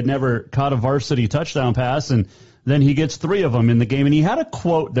Tedesco, who had never caught a varsity touchdown pass, and then he gets 3 of them in the game. And he had a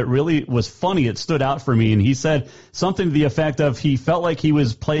quote that really was funny. It stood out for me, and he said something to the effect of he felt like he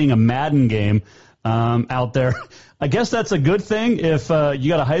was playing a Madden game out there. I guess that's a good thing if you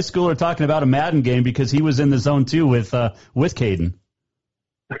got a high schooler talking about a Madden game, because he was in the zone too with Caden.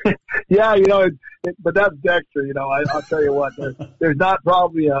 Yeah, but that's Dexter. I'll tell you what, there's not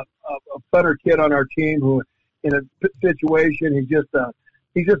probably a better kid on our team who, in a situation,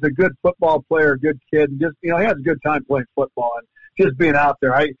 he's just a good football player, a good kid, and just he has a good time playing football and just being out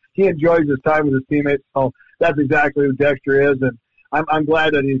there. He enjoys his time with his teammates. So that's exactly who Dexter is, and I'm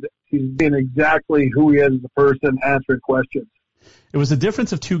glad that he's being exactly who he is as a person, answering questions. It was a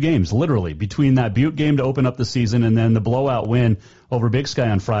difference of 2 games, literally, between that Butte game to open up the season and then the blowout win over Big Sky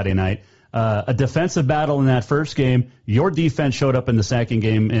on Friday night. A defensive battle in that first game. Your defense showed up in the second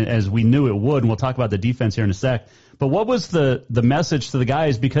game, as we knew it would, and we'll talk about the defense here in a sec. But what was the message to the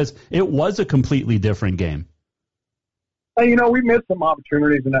guys? Because it was a completely different game. We missed some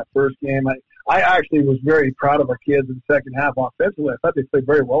opportunities in that first game. I actually was very proud of our kids in the second half offensively. I thought they played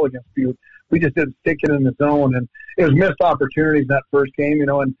very well against Butte. We just didn't stick it in the zone, and it was missed opportunities in that first game,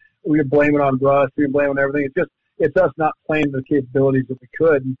 and we could blame it on Russ, we could blame it on everything. It's us not playing the capabilities that we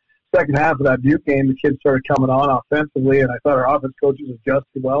could. And second half of that Butte game, the kids started coming on offensively, and I thought our offense coaches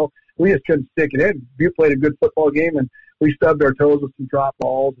adjusted well. We just couldn't stick it in. Butte played a good football game, and we stubbed our toes with some drop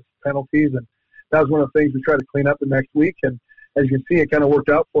balls and penalties, and that was one of the things we tried to clean up the next week. And as you can see, it kind of worked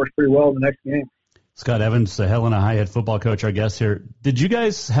out for us pretty well in the next game. Scott Evans, the Helena High head football coach, our guest here. Did you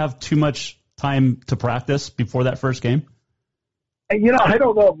guys have too much time to practice before that first game? And, I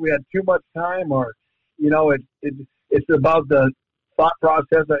don't know if we had too much time or, it's about the thought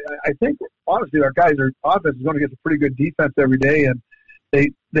process. I think, honestly, our offense is going to get a pretty good defense every day, and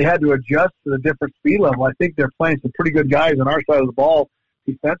they had to adjust to the different speed level. I think they're playing some pretty good guys on our side of the ball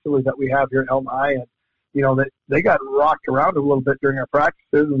defensively that we have here at Helena High, and they got rocked around a little bit during our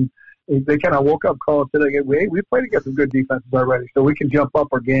practices, and they kind of woke up call and said, hey, we played against some good defenses already, so we can jump up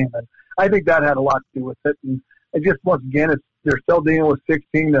our game. And I think that had a lot to do with it. And just once again, they're still dealing with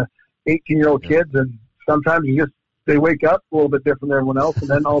 16 to 18-year-old kids, and sometimes they wake up a little bit different than everyone else, and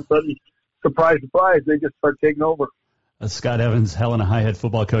then all of a sudden, surprise, they just start taking over. Scott Evans, Helena High head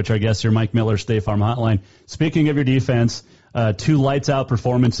football coach, our guest here, Mike Miller, State Farm Hotline. Speaking of your defense, 2 lights-out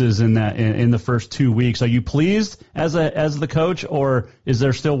performances in the first 2 weeks. Are you pleased as the coach, or is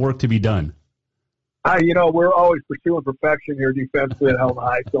there still work to be done? We're always pursuing perfection here defensively at Helena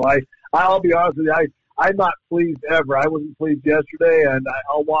High. So I'll be honest with you, I'm not pleased ever. I wasn't pleased yesterday, and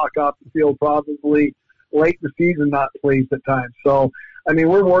I'll walk off the field probably late in the season not pleased at times. So,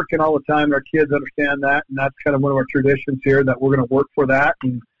 we're working all the time. Our kids understand that, and that's kind of one of our traditions here, that we're going to work for that.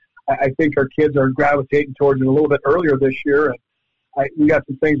 And I think our kids are gravitating towards it a little bit earlier this year. And we got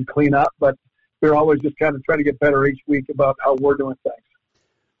some things to clean up, but we're always just kind of trying to get better each week about how we're doing things.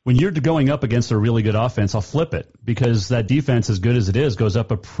 When you're going up against a really good offense, I'll flip it, because that defense, as good as it is, goes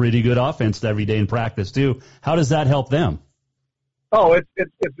up a pretty good offense every day in practice too. How does that help them? Oh,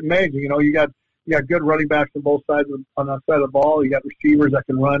 it's amazing. You got good running backs on both sides on that side of the ball. You got receivers that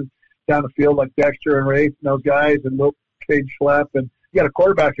can run down the field like Dexter and Rafe and those guys, and Cade Schlepp, and you got a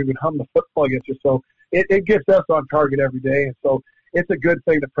quarterback who can hum the football against you. So it gets us on target every day, and so it's a good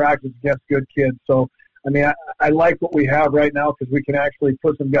thing to practice against good kids. So I like what we have right now, because we can actually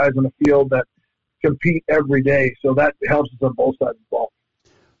put some guys on the field that compete every day. So that helps us on both sides of the ball.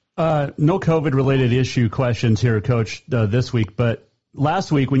 No COVID-related issue questions here, Coach, this week. But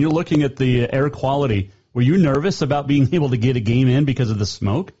last week, when you're looking at the air quality, were you nervous about being able to get a game in because of the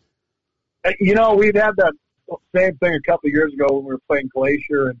smoke? We'd had that same thing a couple of years ago when we were playing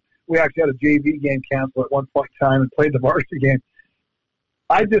Glacier, and we actually had a JV game canceled at one point in time and played the varsity game.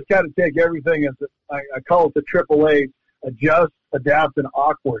 I just got to take everything as I call it the AAA, adjust, adapt, and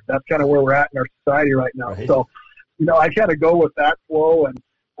awkward. That's kind of where we're at in our society right now. Right. So, I kind of go with that flow, and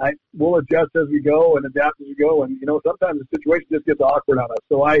we'll adjust as we go and adapt as we go. And, sometimes the situation just gets awkward on us.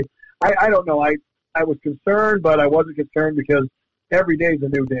 So I don't know. I was concerned, but I wasn't concerned, because every day is a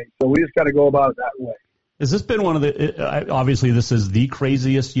new day. So we just got to go about it that way. Has this been one of obviously this is the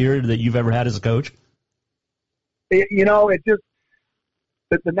craziest year that you've ever had as a coach? The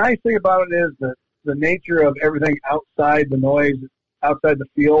nice thing about it is that the nature of everything outside the noise, outside the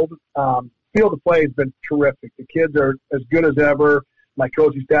field, field of play has been terrific. The kids are as good as ever. My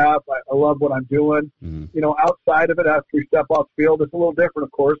coaching staff, I love what I'm doing. Mm-hmm. Outside of it, after we step off the field, it's a little different,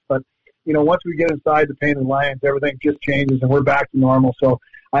 of course. But, once we get inside the Painted Lions, everything just changes, and we're back to normal. So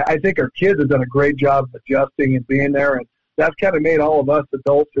I think our kids have done a great job of adjusting and being there. And that's kind of made all of us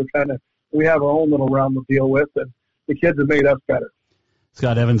adults who we have our own little realm to deal with. And the kids have made us better.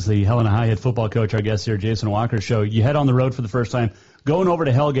 Scott Evans, the Helena High head football coach, our guest here, Jason Walker Show. You head on the road for the first time, going over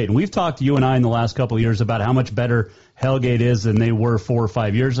to Hellgate. And we've talked, you and I, in the last couple of years about how much better Hellgate is than they were 4 or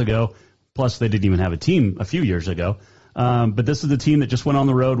 5 years ago. Plus, they didn't even have a team a few years ago. But this is the team that just went on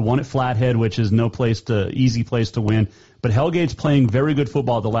the road, won at Flathead, which is easy place to win. But Hellgate's playing very good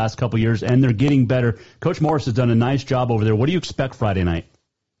football the last couple of years, and they're getting better. Coach Morris has done a nice job over there. What do you expect Friday night?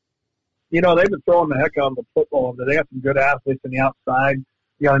 They've been throwing the heck out of the football. They got some good athletes on the outside.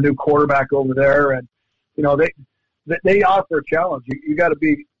 You got a new quarterback over there, and they offer a challenge. You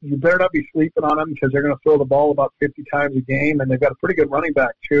better not be sleeping on them, because they're going to throw the ball about 50 times a game, and they've got a pretty good running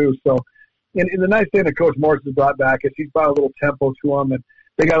back too. So, and the nice thing that Coach Morris has brought back is he's brought a little tempo to them, and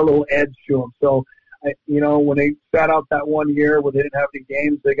they got a little edge to them. So, when they sat out that 1 year where they didn't have any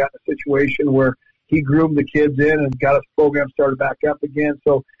games, they got in a situation where he groomed the kids in and got his program started back up again.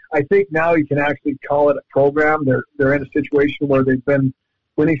 So I think now you can actually call it a program. They're in a situation where they've been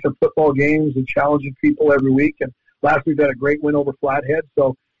winning some football games and challenging people every week. And last week they had a great win over Flathead.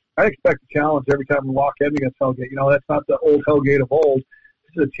 So I expect a challenge every time we walk in against Hellgate. That's not the old Hellgate of old.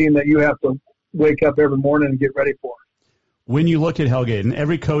 This is a team that you have to wake up every morning and get ready for. When you look at Hellgate, and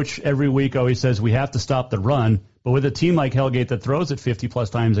every coach every week always says we have to stop the run, but with a team like Hellgate that throws it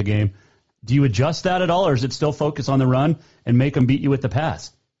 50-plus times a game, do you adjust that at all, or is it still focus on the run and make them beat you with the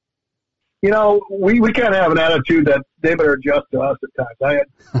pass? We kind of have an attitude that they better adjust to us at times.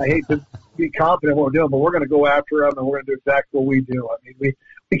 I hate to be confident in what we're doing, but we're going to go after them, and we're going to do exactly what we do.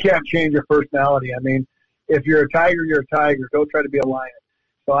 We can't change your personality. If you're a tiger, you're a tiger. Don't try to be a lion.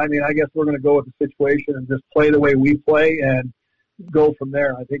 So, I guess we're going to go with the situation and just play the way we play and go from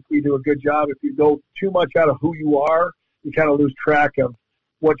there. I think we do a good job. If you go too much out of who you are, you kind of lose track of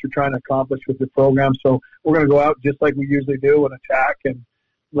what you're trying to accomplish with the program. So we're going to go out just like we usually do and attack and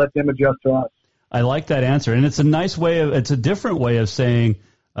let them adjust to us. I like that answer. And it's a nice way it's a different way of saying,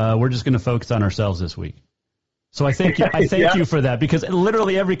 we're just going to focus on ourselves this week. So I thank you for that, because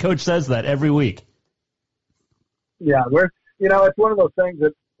literally every coach says that every week. Yeah, it's one of those things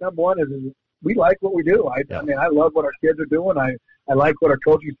that, number one, is we like what we do. I mean, I love what our kids are doing. I like what our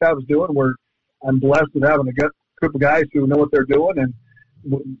coaching staff is doing. I'm blessed with having a good group of guys who know what they're doing, and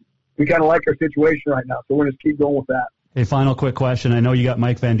we kind of like our situation right now. So we're going to keep going with that. Hey, final quick question. I know you got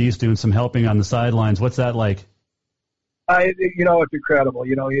Mike Van Diest doing some helping on the sidelines. What's that like? It's incredible.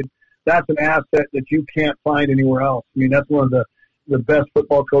 That's an asset that you can't find anywhere else. I mean, that's one of the best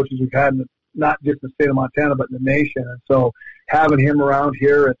football coaches we've had, not just in the state of Montana, but in the nation. And so having him around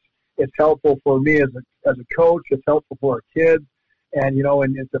here, it's helpful for me as a coach. It's helpful for our kids. And,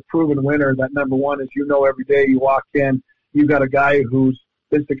 and it's a proven winner that, number one, is every day you walk in, you've got a guy who's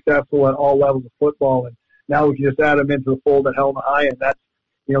been successful at all levels of football. And now we can just add him into the fold at Helena High, and that's,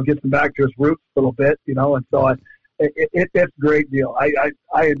 gets him back to his roots a little bit, and so it's a great deal.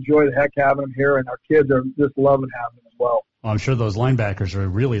 I enjoy the heck having him here, and our kids are just loving having him as well. I'm sure those linebackers are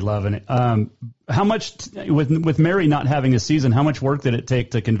really loving it. How much, with Mary not having a season, how much work did it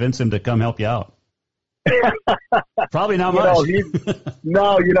take to convince him to come help you out? Probably not much. He's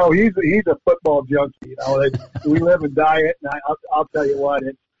a football junkie. We live and die it, and I'll tell you what,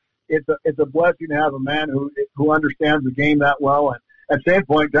 it's a blessing to have a man who understands the game that well, and at the same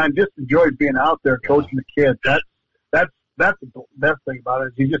point in time just enjoys being out there coaching the kids. That's the best thing about it.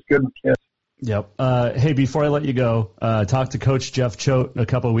 Is he's just good with kids. Yep. Hey, before I let you go, talked to Coach Jeff Choate a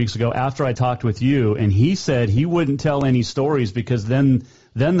couple of weeks ago after I talked with you, and he said he wouldn't tell any stories because then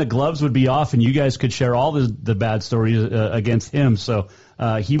the gloves would be off and you guys could share all the bad stories against him. So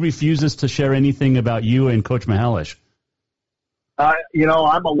he refuses to share anything about you and Coach Mihelish. I'm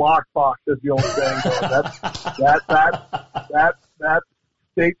a lockbox, as the old saying goes. That's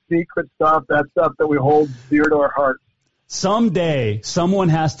state secret stuff. That's stuff that we hold dear to our hearts. Someday, someone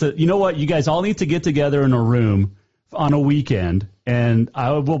has to, you know what, you guys all need to get together in a room on a weekend, and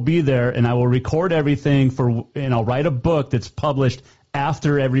I will be there, and I will record everything and I'll write a book that's published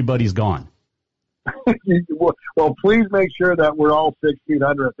after everybody's gone. Well, please make sure that we're all 6 feet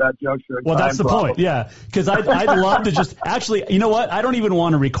under at that juncture. Well, that's the point, yeah, because I'd love to just, actually, you know what, I don't even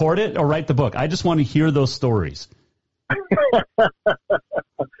want to record it or write the book. I just want to hear those stories.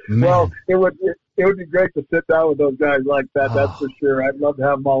 Well, it would be great to sit down with those guys like that. That's for sure. I'd love to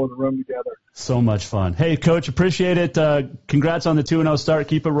have them all in the room together. So much fun. Hey, Coach, appreciate it. Congrats on the 2-0 start.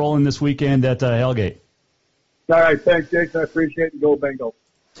 Keep it rolling this weekend at Hellgate. All right, thanks, Jason. I appreciate it. Go Bengals.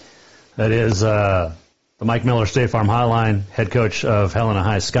 That is the Mike Miller State Farm Highline head coach of Helena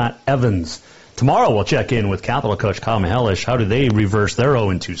High, Scott Evans. Tomorrow we'll check in with Capital coach Kyle Mihelish. How do they reverse their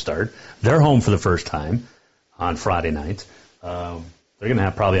 0-2 start? They're home for the first time on Friday night. They're going to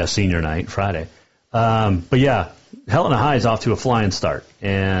have probably a senior night Friday. But yeah, Helena High is off to a flying start,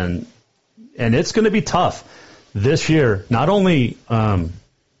 and it's going to be tough this year. Not only,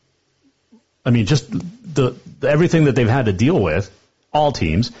 just the everything that they've had to deal with, all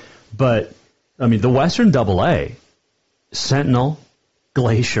teams, but the Western AA, Sentinel,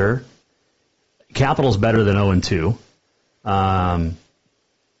 Glacier, Capital's better than 0-2.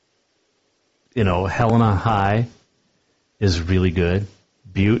 Helena High is really good.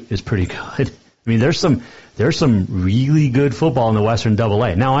 Butte is pretty good. There's some really good football in the Western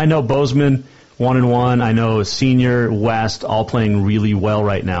AA. Now, I know Bozeman 1-1. I know Senior, West, all playing really well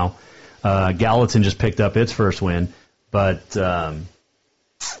right now. Gallatin just picked up its first win, but that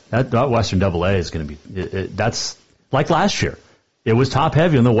Western AA is going to be. That's like last year. It was top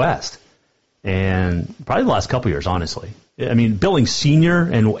heavy in the West, and probably the last couple years, honestly. Billings Senior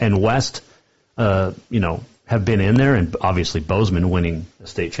and West, have been in there, and obviously Bozeman winning a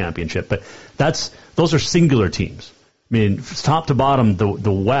state championship. But those are singular teams. Top to bottom,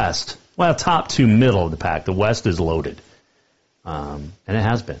 the West, well, top to middle of the pack, the West is loaded. And it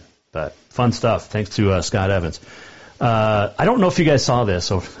has been. But fun stuff. Thanks to Scott Evans. I don't know if you guys saw this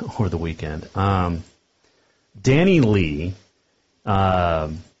over the weekend. Danny Lee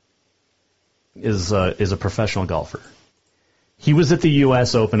is a professional golfer. He was at the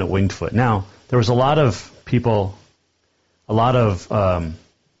U.S. Open at Winged Foot. Now, there was a lot of people, a lot of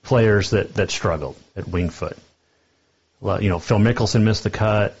players that struggled at Winged Foot. Well, Phil Mickelson missed the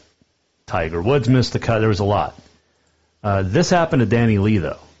cut. Tiger Woods missed the cut. There was a lot. This happened to Danny Lee,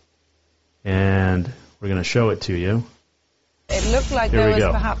 though. And we're going to show it to you. It looked like there was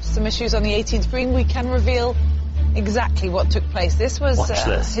perhaps some issues on the 18th green. We can reveal exactly what took place. This was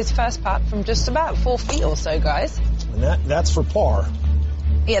his first putt from just about 4 feet or so, guys. And that's for par.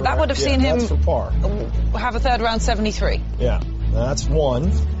 Yeah, that would have seen him for par. Have a third round 73. Yeah, that's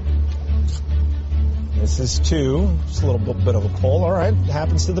one. This is 2. Just a little bit of a pull. All right, it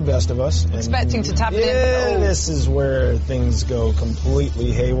happens to the best of us. And expecting to tap it in. Yeah, this is where things go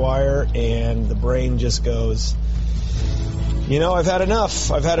completely haywire, and the brain just goes, I've had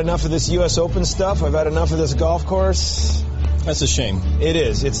enough. I've had enough of this U.S. Open stuff. I've had enough of this golf course. That's a shame. It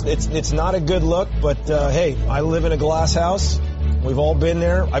is. It's not a good look, but hey, I live in a glass house. We've all been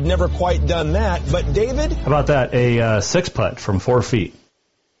there. I've never quite done that. But, David? How about that? A 6-putt from 4 feet.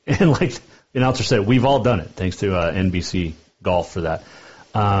 And like the announcer said, we've all done it, thanks to NBC Golf for that.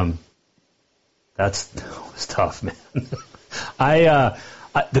 That's tough, man.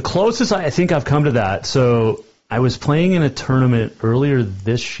 The closest I think I've come to that, so I was playing in a tournament earlier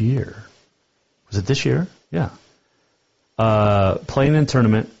this year. Was it this year? Yeah. Playing in a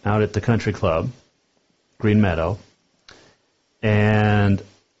tournament out at the country club, Green Meadow. And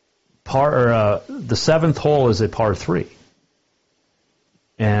the 7th hole is a par 3.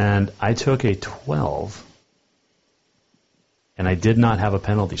 And I took a 12, and I did not have a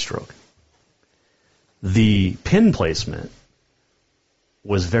penalty stroke. The pin placement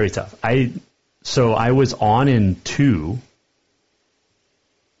was very tough. So I was on in 2,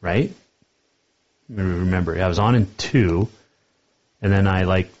 right? Remember, I was on in 2, and then I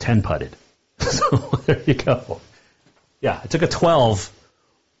 10-putted. So there you go. Yeah, I took a 12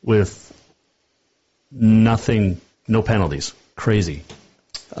 with nothing, no penalties. Crazy.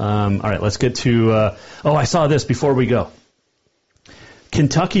 All right, let's get to... I saw this before we go.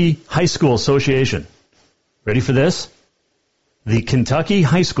 Kentucky High School Association. Ready for this? The Kentucky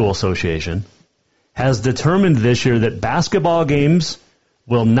High School Association has determined this year that basketball games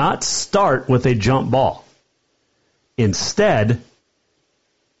will not start with a jump ball. Instead,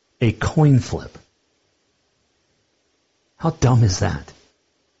 a coin flip. How dumb is that?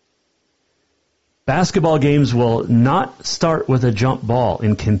 Basketball games will not start with a jump ball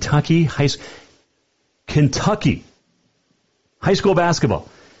in Kentucky High School. Kentucky high school basketball.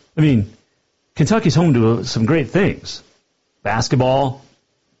 I mean, Kentucky's home to some great things. Basketball,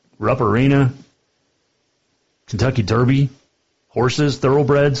 Rupp Arena, Kentucky Derby, horses,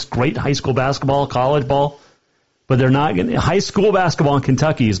 thoroughbreds, great high school basketball, college ball. But they're not going to. High school basketball in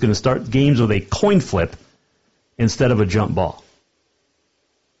Kentucky is going to start games with a coin flip instead of a jump ball.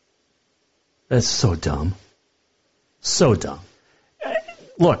 That's so dumb. So dumb.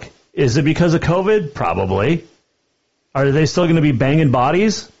 Look, is it because of COVID? Probably. Are they still going to be banging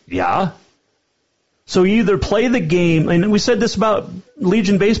bodies? Yeah. So you either play the game, and we said this about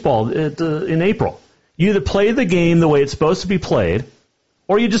Legion Baseball in April. You either play the game the way it's supposed to be played,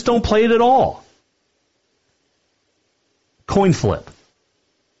 or you just don't play it at all. Coin flip.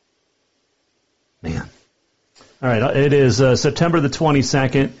 Man. All right, it is September the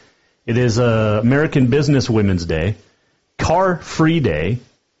 22nd. It is American Business Women's Day, Car Free Day,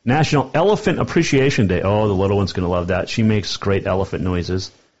 National Elephant Appreciation Day. Oh, the little one's going to love that. She makes great elephant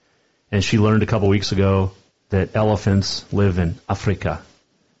noises. And she learned a couple weeks ago that elephants live in Africa.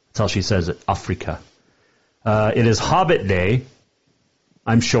 That's how she says it, Africa. It is Hobbit Day.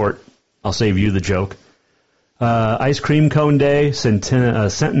 I'm short. I'll save you the joke. Ice Cream Cone Day,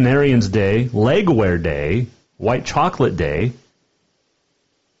 Centenarians Day, Legwear Day, White Chocolate Day.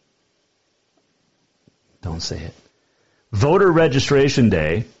 Don't say it. Voter Registration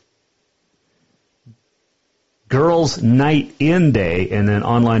Day, Girls Night In Day, and then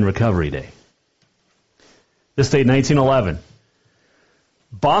Online Recovery Day. This date, 1911.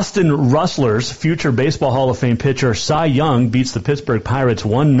 Boston Rustlers future Baseball Hall of Fame pitcher Cy Young beats the Pittsburgh Pirates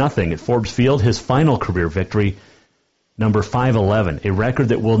 1-0 at Forbes Field, his final career victory, number 511, a record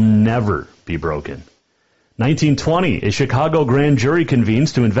that will never be broken. 1920, a Chicago grand jury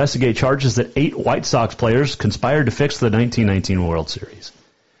convenes to investigate charges that 8 White Sox players conspired to fix the 1919 World Series.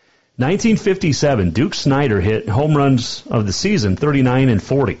 1957, Duke Snider hit home runs of the season, 39 and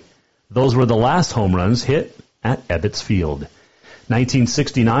 40. Those were the last home runs hit at Ebbets Field.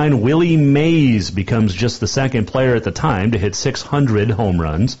 1969, Willie Mays becomes just the second player at the time to hit 600 home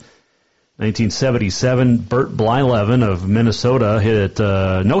runs. 1977, Bert Blyleven of Minnesota hit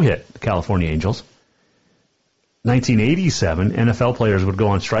no-hit the California Angels. 1987, NFL players would go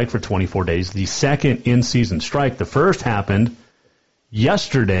on strike for 24 days, the second in-season strike. The first happened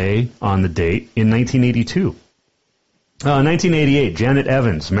yesterday on the date in 1982. 1988, Janet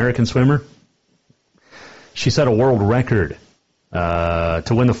Evans, American swimmer. She set a world record to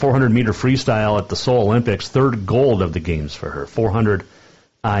win the 400-meter freestyle at the Seoul Olympics, third gold of the games for her, 400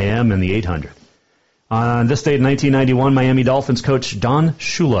 IM and the 800. On this date in 1991, Miami Dolphins coach Don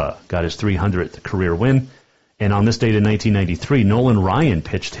Shula got his 300th career win. And on this date in 1993, Nolan Ryan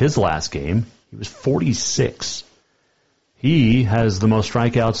pitched his last game. He was 46. He has the most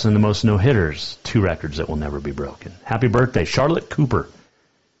strikeouts and the most no-hitters, 2 records that will never be broken. Happy birthday, Charlotte Cooper.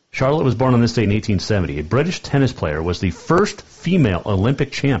 Charlotte was born on this date in 1870. A British tennis player, was the first female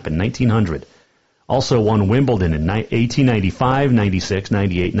Olympic champ in 1900. Also won Wimbledon in 1895, 96,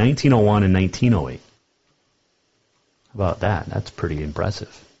 98, 1901, and 1908. How about that? That's pretty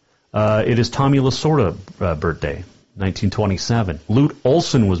impressive. It is Tommy Lasorda birthday, 1927. Lute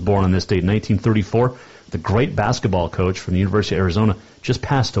Olson was born on this date in 1934. The great basketball coach from the University of Arizona just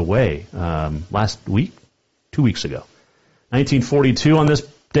passed away last week, 2 weeks ago. 1942 on this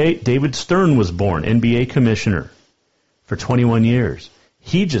date, David Stern was born, NBA commissioner for 21 years.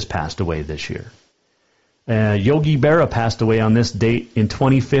 He just passed away this year. Yogi Berra passed away on this date in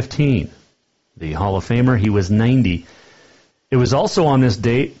 2015. The Hall of Famer, he was 90. It was also on this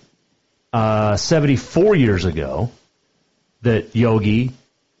date 74 years ago that Yogi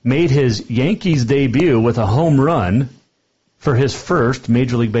made his Yankees debut with a home run for his first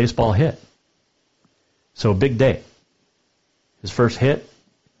Major League Baseball hit. So a big day. His first hit,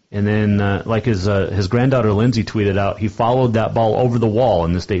 and then like his granddaughter Lindsay tweeted out, he followed that ball over the wall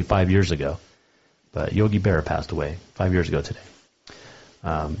on this date 5 years ago. But Yogi Berra passed away 5 years ago today.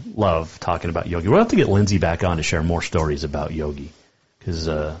 Love talking about Yogi. We'll have to get Lindsay back on to share more stories about Yogi, because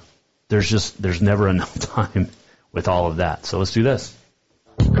there's never enough time with all of that. So let's do this.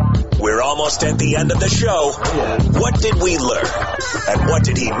 We're almost at the end of the show. What did we learn? And what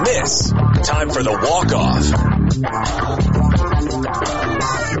did he miss? Time for the walk-off.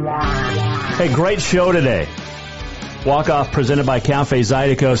 Hey, great show today. Walk-off presented by Cafe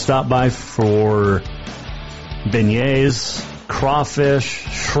Zydeco. Stop by for beignets, crawfish,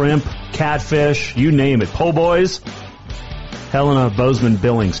 shrimp, catfish, you name it. Po' boys. Helena Bozeman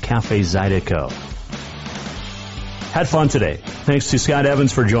Billings, Cafe Zydeco. Had fun today. Thanks to Scott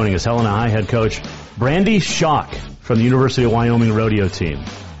Evans for joining us, Helena High head coach. Brandy Schock from the University of Wyoming rodeo team.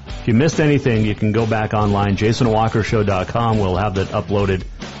 If you missed anything, you can go back online, jasonwalkershow.com. We'll have that uploaded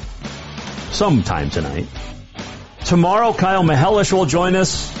sometime tonight. Tomorrow, Kyle Mihelish will join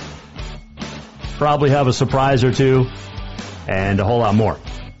us. Probably have a surprise or two and a whole lot more.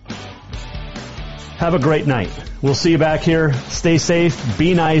 Have a great night. We'll see you back here. Stay safe.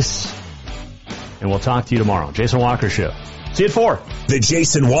 Be nice. And we'll talk to you tomorrow. Jason Walker Show. See you at 4. The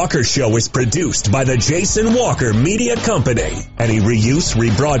Jason Walker Show is produced by the Jason Walker Media Company. Any reuse,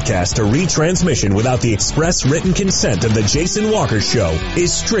 rebroadcast, or retransmission without the express written consent of the Jason Walker Show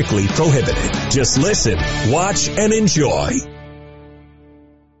is strictly prohibited. Just listen, watch, and enjoy.